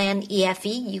 833-PLAN-EFE.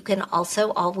 You can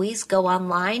also always go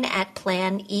online at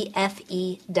planefe.com.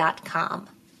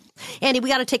 Andy, we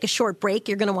got to take a short break.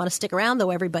 You're going to want to stick around, though,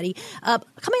 everybody.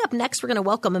 Coming up next, we're going to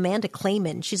welcome Amanda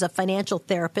Clayman. She's a financial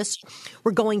therapist.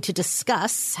 We're going to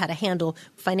discuss how to handle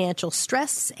financial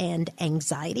stress and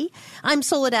anxiety. I'm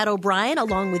Soledad O'Brien,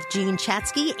 along with Jean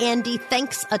Chatzky. Andy,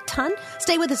 thanks a ton.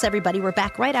 Stay with us, everybody. We're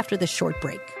back right after this short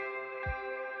break.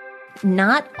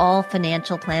 Not all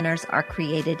financial planners are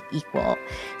created equal.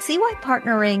 See why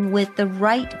partnering with the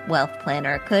right wealth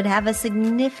planner could have a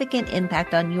significant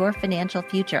impact on your financial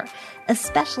future,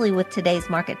 especially with today's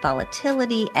market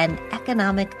volatility and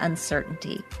economic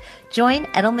uncertainty. Join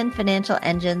Edelman Financial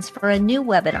Engines for a new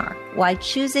webinar, Why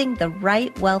Choosing the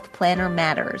Right Wealth Planner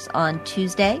Matters, on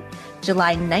Tuesday,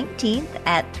 July 19th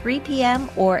at 3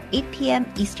 p.m. or 8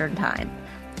 p.m. Eastern Time.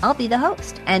 I'll be the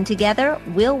host, and together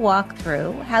we'll walk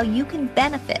through how you can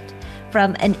benefit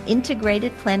from an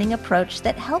integrated planning approach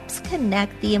that helps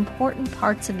connect the important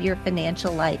parts of your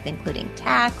financial life, including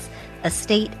tax,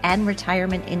 estate, and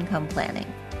retirement income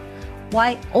planning.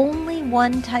 Why only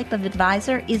one type of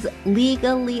advisor is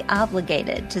legally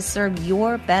obligated to serve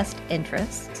your best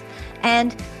interests,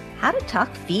 and how to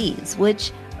talk fees,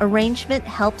 which arrangement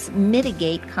helps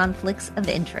mitigate conflicts of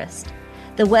interest.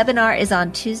 The webinar is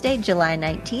on Tuesday, July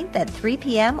 19th at 3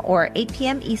 p.m. or 8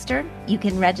 p.m. Eastern. You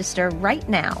can register right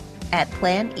now at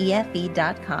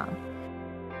planefe.com.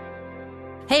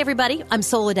 Hey, everybody. I'm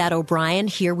Soledad O'Brien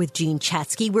here with Jean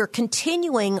Chatzky. We're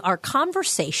continuing our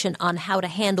conversation on how to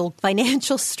handle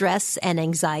financial stress and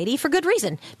anxiety for good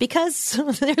reason, because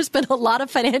there's been a lot of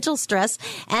financial stress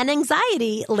and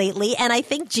anxiety lately, and I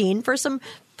think, Jean, for some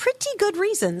pretty good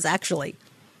reasons, actually.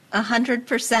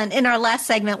 100%. In our last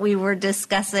segment, we were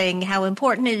discussing how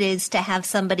important it is to have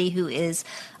somebody who is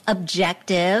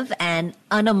objective and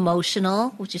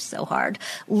unemotional, which is so hard,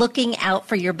 looking out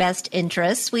for your best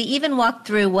interests. We even walked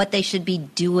through what they should be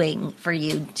doing for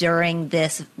you during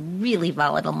this really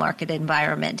volatile market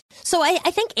environment. So I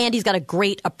think Andy's got a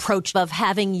great approach of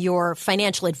having your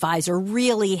financial advisor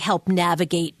really help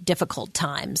navigate difficult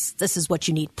times. This is what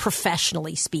you need,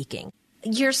 professionally speaking.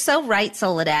 You're so right,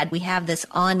 Soledad. We have this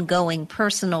ongoing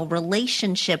personal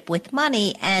relationship with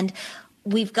money, and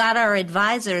we've got our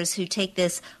advisors who take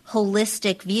this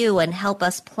holistic view and help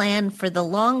us plan for the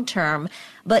long term.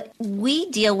 But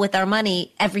we deal with our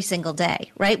money every single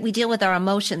day, right? We deal with our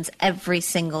emotions every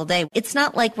single day. It's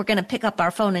not like we're going to pick up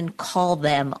our phone and call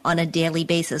them on a daily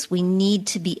basis. We need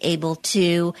to be able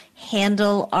to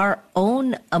handle our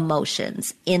own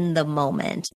emotions in the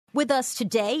moment. With us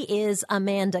today is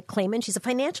Amanda Clayman. She's a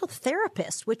financial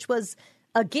therapist, which was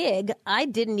a gig I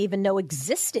didn't even know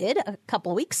existed a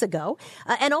couple weeks ago.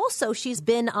 And also she's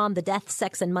been on the Death,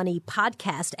 Sex, and Money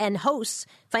podcast and hosts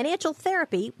Financial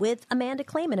Therapy with Amanda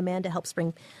Clayman. Amanda helps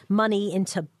bring money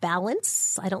into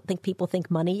balance. I don't think people think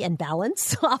money and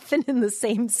balance often in the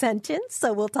same sentence.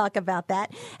 So we'll talk about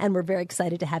that. And we're very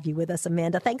excited to have you with us,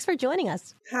 Amanda. Thanks for joining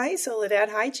us. Hi, Soledad.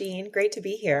 Hi, Jean. Great to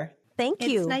be here. Thank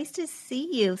you. It's nice to see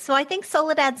you. So I think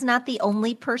Soledad's not the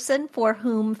only person for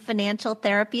whom financial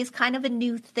therapy is kind of a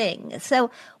new thing. So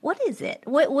what is it?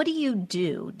 What do you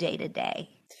do day to day?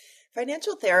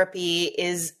 Financial therapy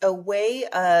is a way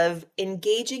of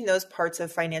engaging those parts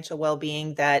of financial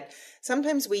well-being that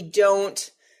sometimes we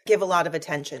don't give a lot of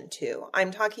attention to.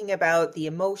 I'm talking about the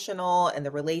emotional and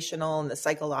the relational and the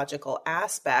psychological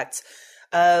aspects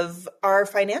of our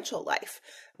financial life.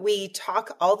 We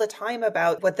talk all the time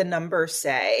about what the numbers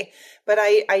say, but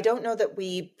I don't know that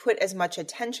we put as much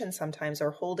attention sometimes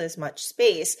or hold as much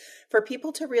space for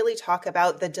people to really talk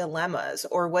about the dilemmas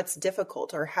or what's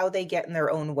difficult or how they get in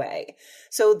their own way.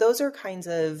 So those are kinds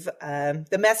of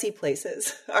the messy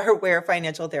places are where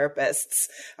financial therapists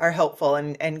are helpful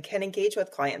and can engage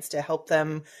with clients to help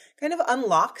them kind of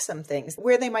unlock some things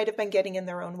where they might have been getting in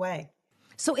their own way.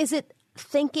 So is it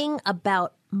thinking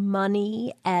about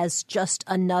money as just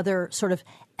another sort of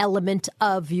element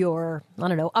of your,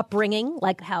 upbringing,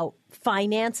 like how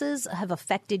finances have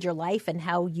affected your life and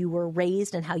how you were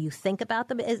raised and how you think about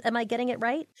them? Am I getting it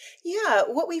right? Yeah.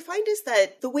 What we find is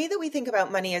that the way that we think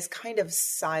about money is kind of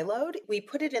siloed. We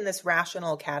put it in this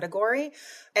rational category.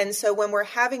 And so when we're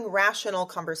having rational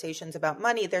conversations about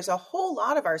money, there's a whole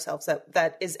lot of ourselves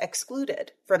that is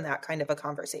excluded from that kind of a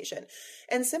conversation.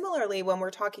 And similarly, when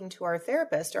we're talking to our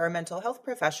therapist or a mental health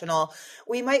professional,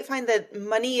 we might find that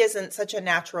money isn't such a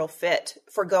natural fit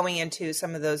for going into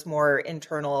some of those more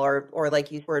internal or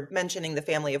like you were mentioning, the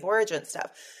family of origin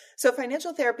stuff. So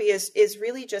financial therapy is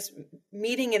really just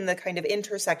meeting in the kind of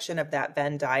intersection of that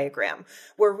Venn diagram.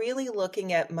 We're really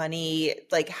looking at money,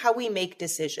 like how we make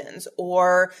decisions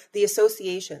or the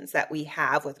associations that we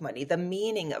have with money, the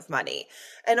meaning of money,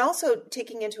 and also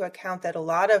taking into account that a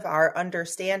lot of our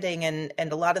understanding and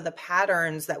a lot of the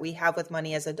patterns that we have with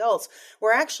money as adults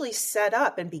were actually set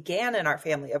up and began in our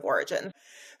family of origin.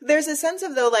 There's a sense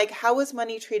of, though, like, how was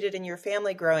money treated in your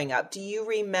family growing up? Do you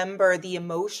remember the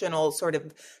emotional sort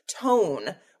of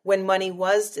tone when money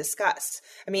was discussed?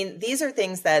 I mean, these are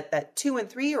things that 2- and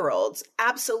 3-year-olds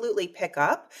absolutely pick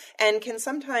up and can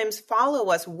sometimes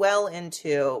follow us well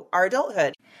into our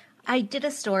adulthood. I did a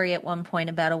story at one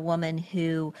point about a woman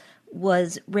who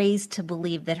was raised to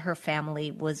believe that her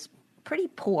family was pretty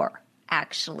poor,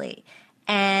 actually.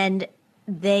 And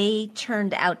they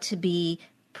turned out to be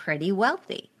pretty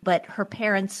wealthy, but her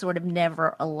parents sort of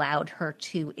never allowed her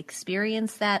to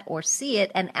experience that or see it.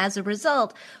 And as a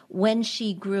result, when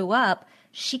she grew up,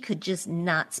 she could just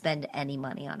not spend any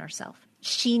money on herself.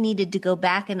 She needed to go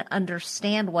back and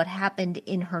understand what happened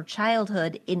in her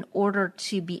childhood in order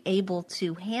to be able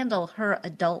to handle her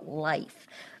adult life.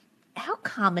 How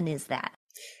common is that?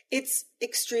 It's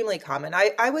extremely common.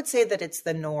 I would say that it's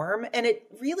the norm, and it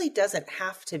really doesn't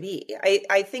have to be.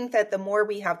 I think that the more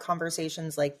we have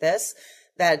conversations like this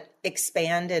that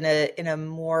expand in a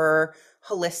more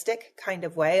holistic kind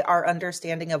of way, our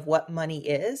understanding of what money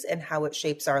is and how it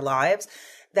shapes our lives,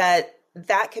 that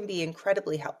can be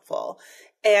incredibly helpful.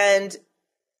 And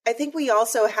I think we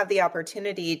also have the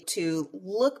opportunity to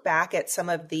look back at some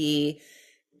of the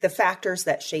factors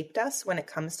that shaped us when it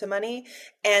comes to money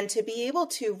and to be able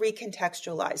to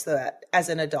recontextualize that as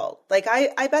an adult. Like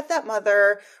I bet that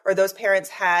mother or those parents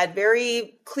had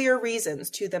very clear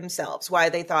reasons to themselves why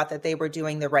they thought that they were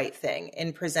doing the right thing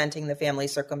in presenting the family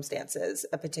circumstances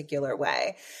a particular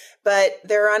way. But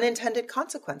there are unintended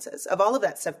consequences of all of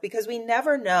that stuff because we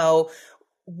never know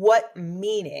what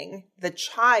meaning the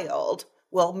child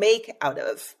will make out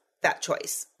of that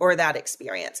choice or that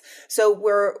experience. So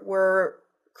we're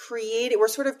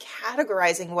sort of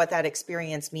categorizing what that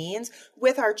experience means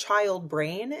with our child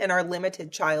brain and our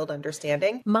limited child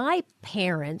understanding. My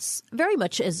parents, very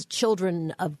much as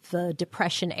children of the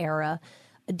Depression era,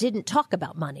 didn't talk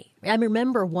about money. I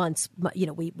remember once,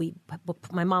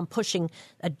 my mom pushing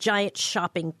a giant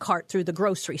shopping cart through the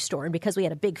grocery store. And because we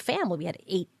had a big family, we had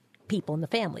 8 people in the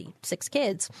family, 6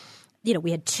 kids.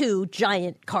 We had 2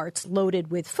 giant carts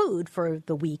loaded with food for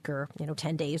the week or,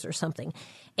 10 days or something.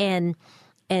 And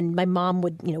my mom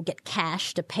would, get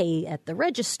cash to pay at the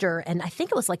register. And I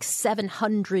think it was like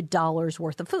 $700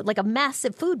 worth of food, like a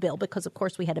massive food bill, because, of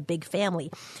course, we had a big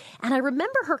family. And I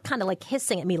remember her kind of like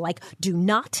hissing at me like, do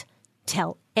not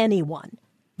tell anyone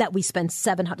that we spend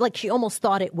 $700. Like she almost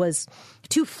thought it was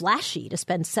too flashy to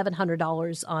spend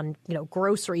 $700 on,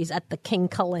 groceries at the King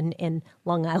Cullen in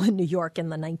Long Island, New York in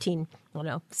the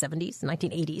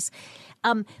 1980s.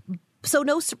 So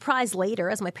no surprise later,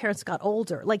 as my parents got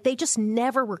older, like they just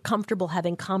never were comfortable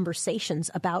having conversations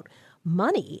about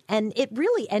money. And it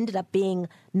really ended up being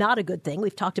not a good thing.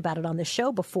 We've talked about it on this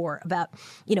show before about,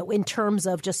 in terms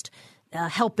of just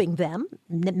helping them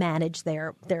manage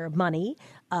their money,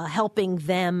 helping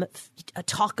them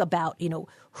talk about,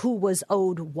 who was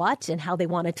owed what and how they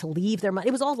wanted to leave their money.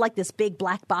 It was all like this big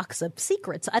black box of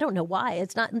secrets. I don't know why.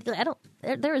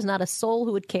 There is not a soul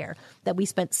who would care that we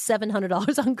spent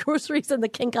 $700 on groceries in the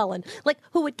King Cullen. Like,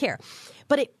 who would care?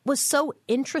 But it was so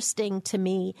interesting to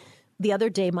me the other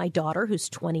day. My daughter, who's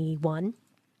 21,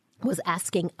 was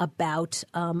asking about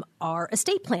our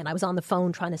estate plan. I was on the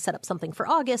phone trying to set up something for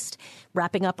August,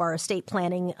 wrapping up our estate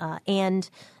planning, and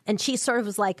she sort of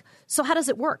was like, so how does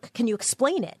it work? Can you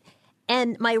explain it?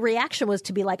 And my reaction was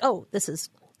to be like, oh, this is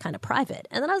kind of private.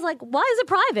 And then I was like, why is it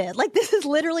private? Like, this is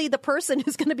literally the person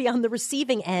who's going to be on the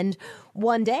receiving end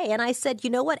one day. And I said, you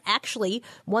know what? Actually,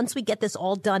 once we get this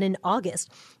all done in August,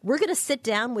 we're going to sit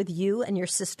down with you and your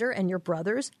sister and your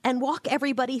brothers and walk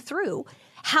everybody through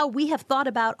how we have thought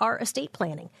about our estate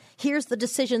planning. Here's the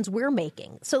decisions we're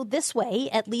making. So this way,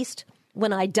 at least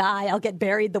when I die, I'll get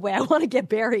buried the way I want to get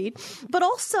buried. But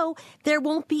also, there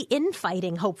won't be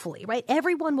infighting, hopefully, right?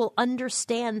 Everyone will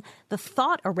understand the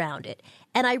thought around it.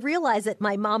 And I realize that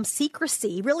my mom's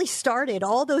secrecy really started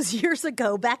all those years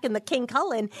ago back in the King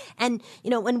Cullen. And,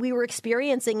 when we were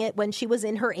experiencing it when she was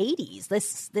in her 80s,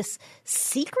 this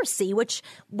secrecy, which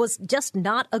was just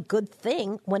not a good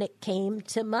thing when it came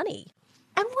to money.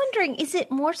 I'm wondering, is it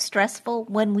more stressful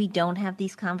when we don't have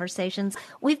these conversations?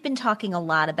 We've been talking a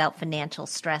lot about financial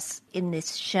stress in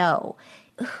this show.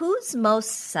 Who's most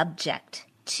subject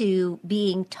to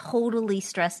being totally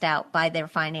stressed out by their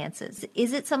finances?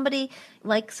 Is it somebody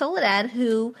like Soledad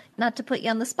who, not to put you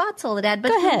on the spot, Soledad, but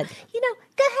go ahead.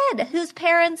 Go ahead, whose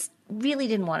parents really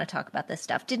didn't want to talk about this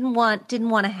stuff, didn't want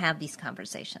to have these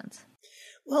conversations?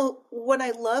 Well, what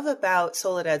I love about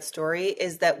Soledad's story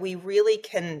is that we really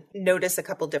can notice a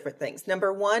couple different things.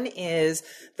 Number one is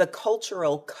the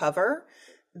cultural cover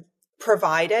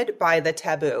provided by the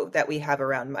taboo that we have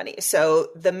around money. So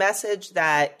the message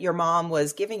that your mom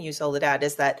was giving you, Soledad,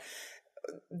 is that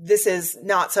this is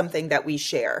not something that we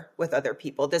share with other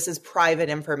people. This is private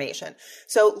information.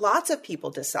 So lots of people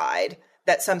decide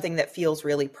that something that feels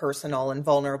really personal and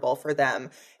vulnerable for them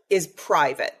is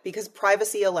private, because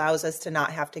privacy allows us to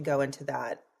not have to go into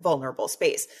that vulnerable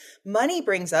space. Money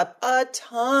brings up a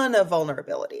ton of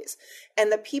vulnerabilities. And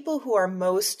the people who are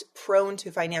most prone to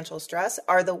financial stress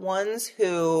are the ones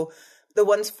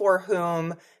for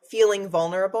whom feeling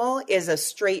vulnerable is a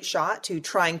straight shot to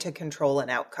trying to control an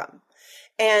outcome.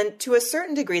 And to a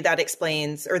certain degree, that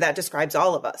explains, or that describes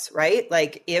all of us, right?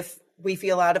 Like, if we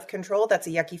feel out of control, that's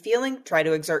a yucky feeling. Try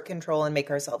to exert control and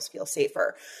make ourselves feel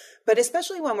safer. But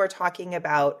especially when we're talking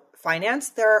about finance,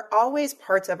 there are always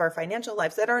parts of our financial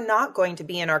lives that are not going to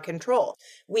be in our control.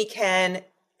 We can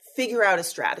figure out a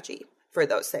strategy for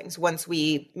those things once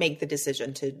we make the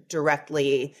decision to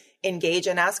directly engage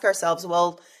and ask ourselves,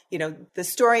 well, the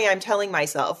story I'm telling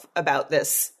myself about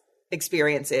this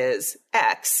experience is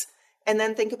X, and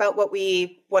then think about what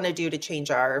we want to do to change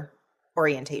our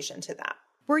orientation to that.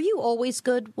 Were you always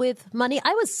good with money?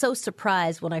 I was so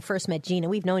surprised when I first met Gina,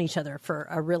 we've known each other for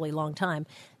a really long time,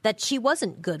 that she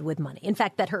wasn't good with money. In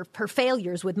fact, that her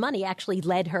failures with money actually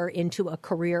led her into a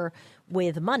career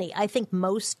with money. I think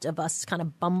most of us kind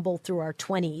of bumble through our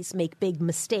 20s, make big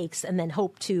mistakes, and then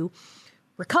hope to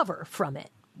recover from it.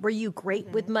 Were you great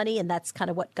with money, and that's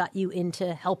kind of what got you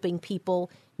into helping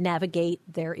people navigate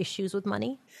their issues with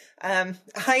money? I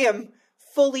am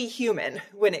fully human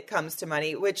when it comes to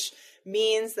money, which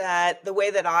means that the way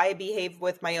that I behave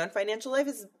with my own financial life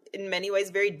is in many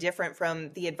ways very different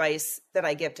from the advice that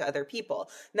I give to other people.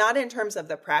 Not in terms of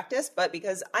the practice, but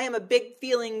because I am a big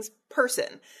feelings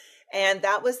person. And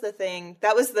that was the thing,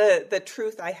 that was the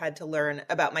truth I had to learn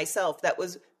about myself that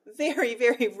was very,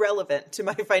 very relevant to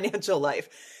my financial life,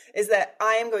 is that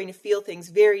I am going to feel things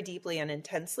very deeply and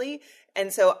intensely.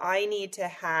 And so I need to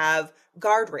have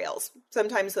guardrails.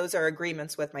 Sometimes those are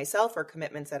agreements with myself or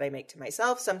commitments that I make to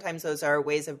myself. Sometimes those are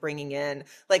ways of bringing in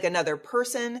like another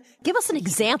person. Give us an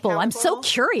example. I'm so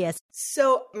curious.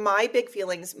 So my big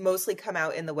feelings mostly come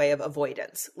out in the way of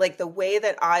avoidance, like the way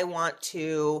that I want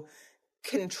to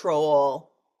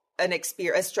control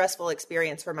a stressful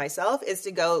experience for myself is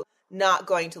to go, not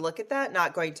going to look at that,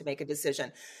 not going to make a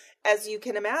decision. As you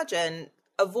can imagine,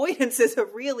 avoidance is a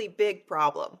really big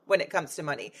problem when it comes to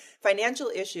money.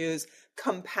 Financial issues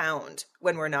compound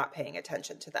when we're not paying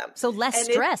attention to them. So less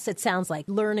stress, it sounds like.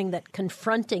 Learning that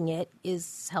confronting it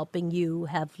is helping you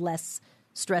have less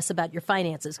stress about your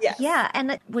finances. Yes. Yeah,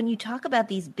 and when you talk about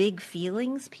these big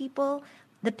feelings, people,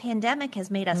 the pandemic has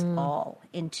made us all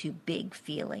into big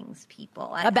feelings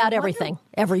people. About everything,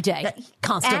 every day,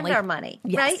 constantly. And our money,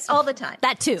 yes. right? All the time.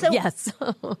 That too, yes.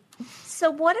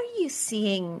 So what are you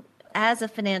seeing as a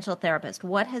financial therapist?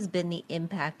 What has been the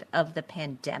impact of the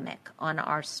pandemic on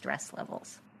our stress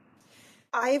levels?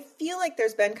 I feel like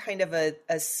there's been kind of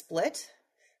a split.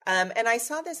 And I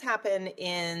saw this happen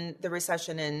in the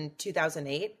recession in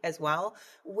 2008 as well,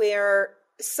 where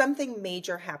something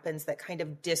major happens that kind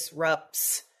of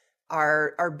disrupts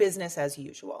our business as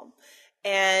usual.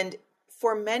 And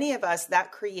for many of us,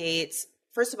 that creates,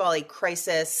 first of all, a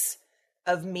crisis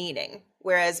of meaning,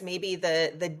 whereas maybe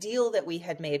the deal that we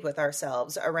had made with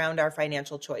ourselves around our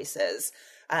financial choices,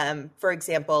 for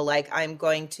example, like I'm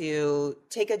going to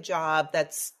take a job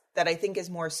that I think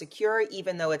is more secure,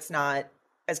 even though it's not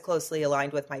as closely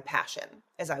aligned with my passion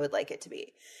as I would like it to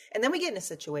be. And then we get in a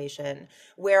situation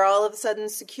where all of a sudden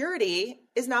security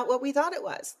is not what we thought it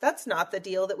was. That's not the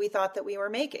deal that we thought that we were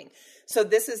making. So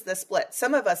this is the split.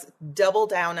 Some of us double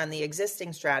down on the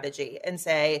existing strategy and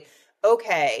say,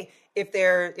 okay,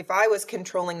 if I was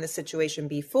controlling the situation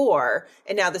before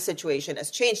and now the situation has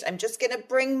changed, I'm just going to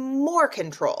bring more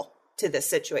control to this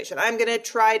situation. I'm going to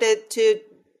try to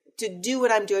do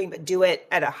what I'm doing, but do it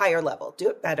at a higher level, do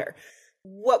it better.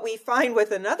 What we find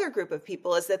with another group of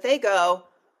people is that they go,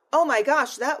 oh my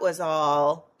gosh, that was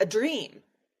all a dream.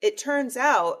 It turns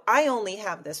out I only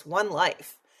have this one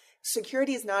life.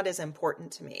 Security is not as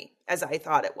important to me as I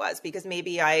thought it was, because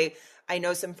maybe I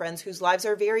know some friends whose lives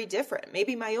are very different.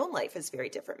 Maybe my own life is very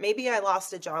different. Maybe I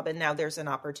lost a job and now there's an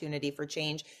opportunity for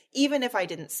change, even if I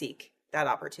didn't seek that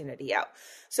opportunity out.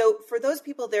 So for those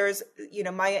people, there's,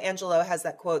 Maya Angelou has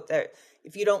that quote that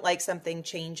if you don't like something,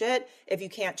 change it. If you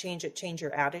can't change it, change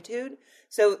your attitude.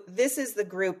 So this is the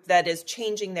group that is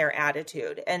changing their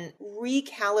attitude and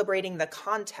recalibrating the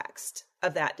context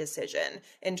of that decision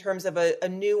in terms of a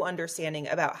new understanding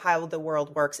about how the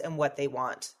world works and what they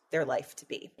want their life to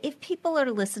be. If people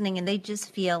are listening and they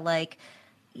just feel like,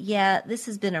 yeah, this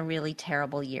has been a really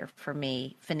terrible year for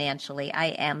me financially. I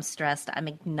am stressed. I'm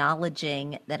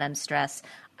acknowledging that I'm stressed.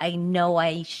 I know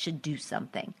I should do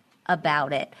something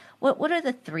about it. What are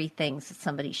the three things that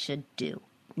somebody should do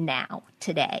now,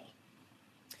 today?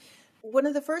 One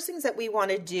of the first things that we want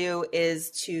to do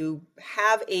is to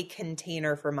have a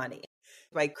container for money.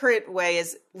 My current way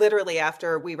is literally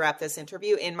after we wrap this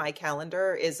interview, in my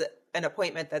calendar is an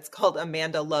appointment that's called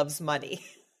Amanda Loves Money.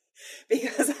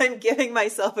 Because I'm giving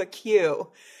myself a cue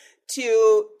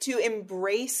to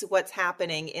embrace what's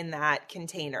happening in that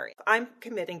container. I'm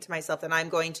committing to myself that I'm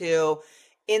going to,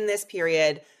 in this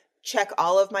period, check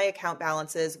all of my account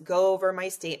balances, go over my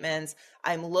statements.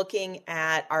 I'm looking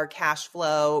at our cash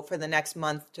flow for the next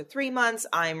month to 3 months.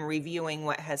 I'm reviewing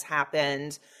what has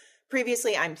happened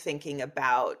previously. I'm thinking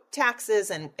about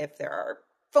taxes and if there are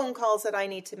phone calls that I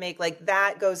need to make, like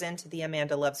that goes into the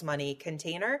Amanda Loves Money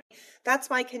container. That's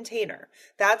my container.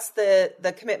 That's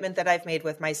the commitment that I've made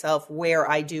with myself where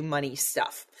I do money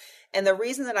stuff. And the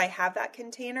reason that I have that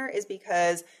container is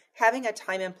because having a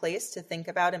time and place to think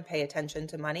about and pay attention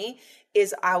to money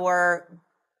is our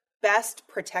best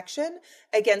protection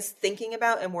against thinking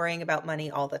about and worrying about money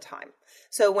all the time.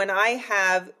 So when I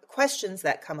have questions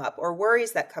that come up or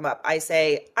worries that come up, I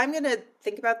say, I'm going to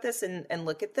think about this and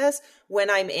look at this when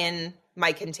I'm in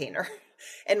my container.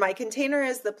 And my container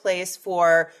is the place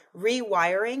for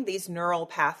rewiring these neural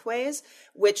pathways,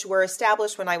 which were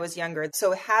established when I was younger.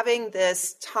 So having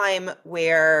this time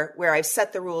where I've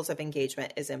set the rules of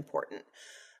engagement is important.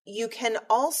 You can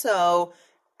also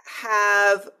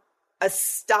have a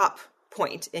stop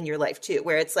point in your life too,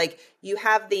 where it's like you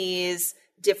have these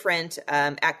different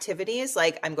activities,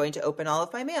 like I'm going to open all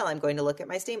of my mail, I'm going to look at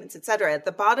my statements, etc. At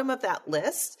the bottom of that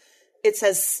list, it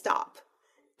says stop.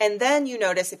 And then you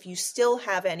notice if you still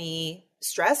have any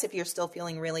stress, if you're still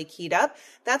feeling really keyed up,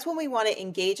 that's when we want to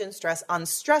engage in stress on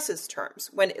stress's terms,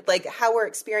 when like how we're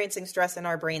experiencing stress in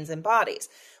our brains and bodies.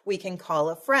 We can call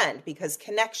a friend because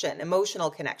connection,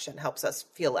 emotional connection, helps us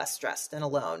feel less stressed and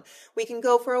alone. We can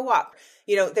go for a walk.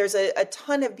 There's a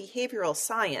ton of behavioral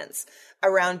science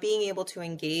around being able to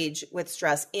engage with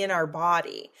stress in our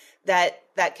body that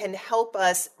can help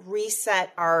us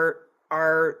reset our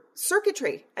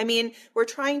circuitry. I mean, we're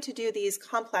trying to do these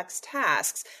complex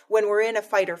tasks when we're in a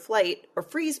fight or flight or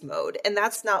freeze mode, and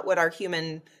that's not what our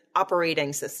human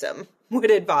operating system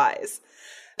would advise.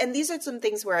 And these are some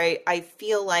things where I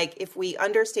feel like if we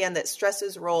understand that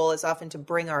stress's role is often to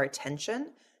bring our attention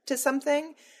to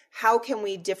something, how can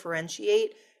we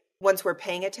differentiate once we're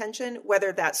paying attention,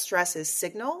 whether that stress is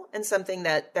signal and something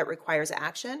that requires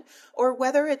action, or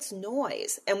whether it's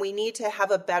noise and we need to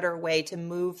have a better way to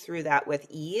move through that with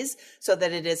ease so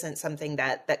that it isn't something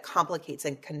that complicates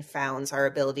and confounds our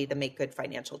ability to make good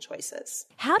financial choices.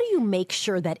 How do you make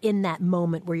sure that in that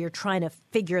moment where you're trying to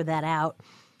figure that out,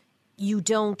 you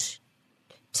don't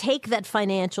take that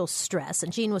financial stress,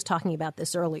 and Jean was talking about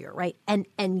this earlier, right? And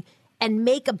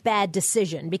make a bad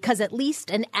decision, because at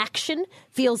least an action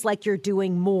feels like you're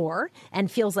doing more and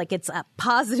feels like it's a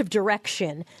positive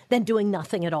direction than doing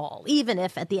nothing at all, even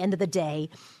if at the end of the day,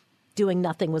 doing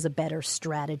nothing was a better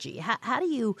strategy. How do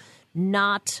you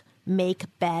not make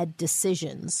bad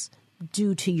decisions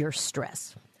due to your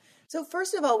stress? So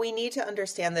first of all, we need to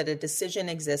understand that a decision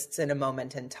exists in a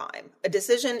moment in time. A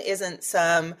decision isn't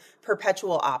some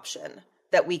perpetual option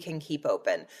that we can keep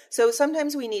open. So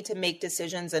sometimes we need to make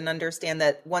decisions and understand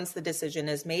that once the decision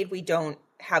is made, we don't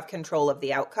have control of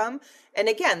the outcome. And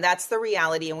again, that's the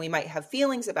reality, and we might have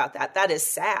feelings about that. That is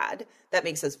sad. That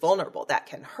makes us vulnerable. That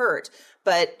can hurt.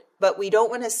 But we don't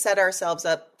want to set ourselves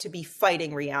up to be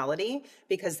fighting reality,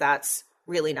 because that's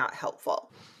really not helpful.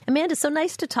 Amanda, so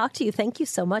nice to talk to you. Thank you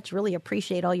so much. Really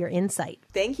appreciate all your insight.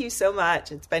 Thank you so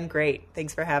much. It's been great.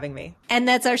 Thanks for having me. And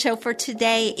that's our show for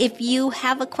today. If you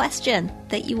have a question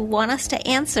that you want us to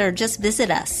answer, just visit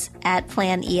us at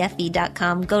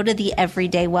planefe.com. Go to the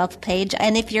Everyday Wealth page.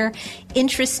 And if you're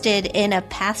interested in a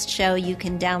past show, you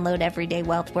can download Everyday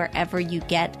Wealth wherever you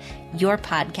get your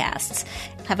podcasts.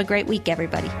 Have a great week,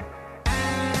 everybody.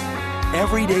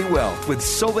 Everyday Wealth with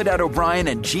Soledad O'Brien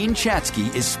and Jean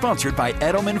Chatzky is sponsored by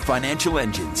Edelman Financial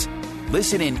Engines.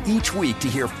 Listen in each week to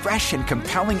hear fresh and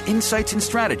compelling insights and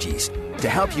strategies to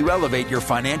help you elevate your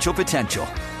financial potential.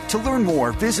 To learn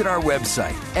more, visit our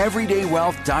website,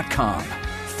 everydaywealth.com.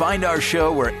 Find our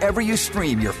show wherever you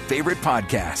stream your favorite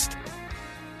podcast.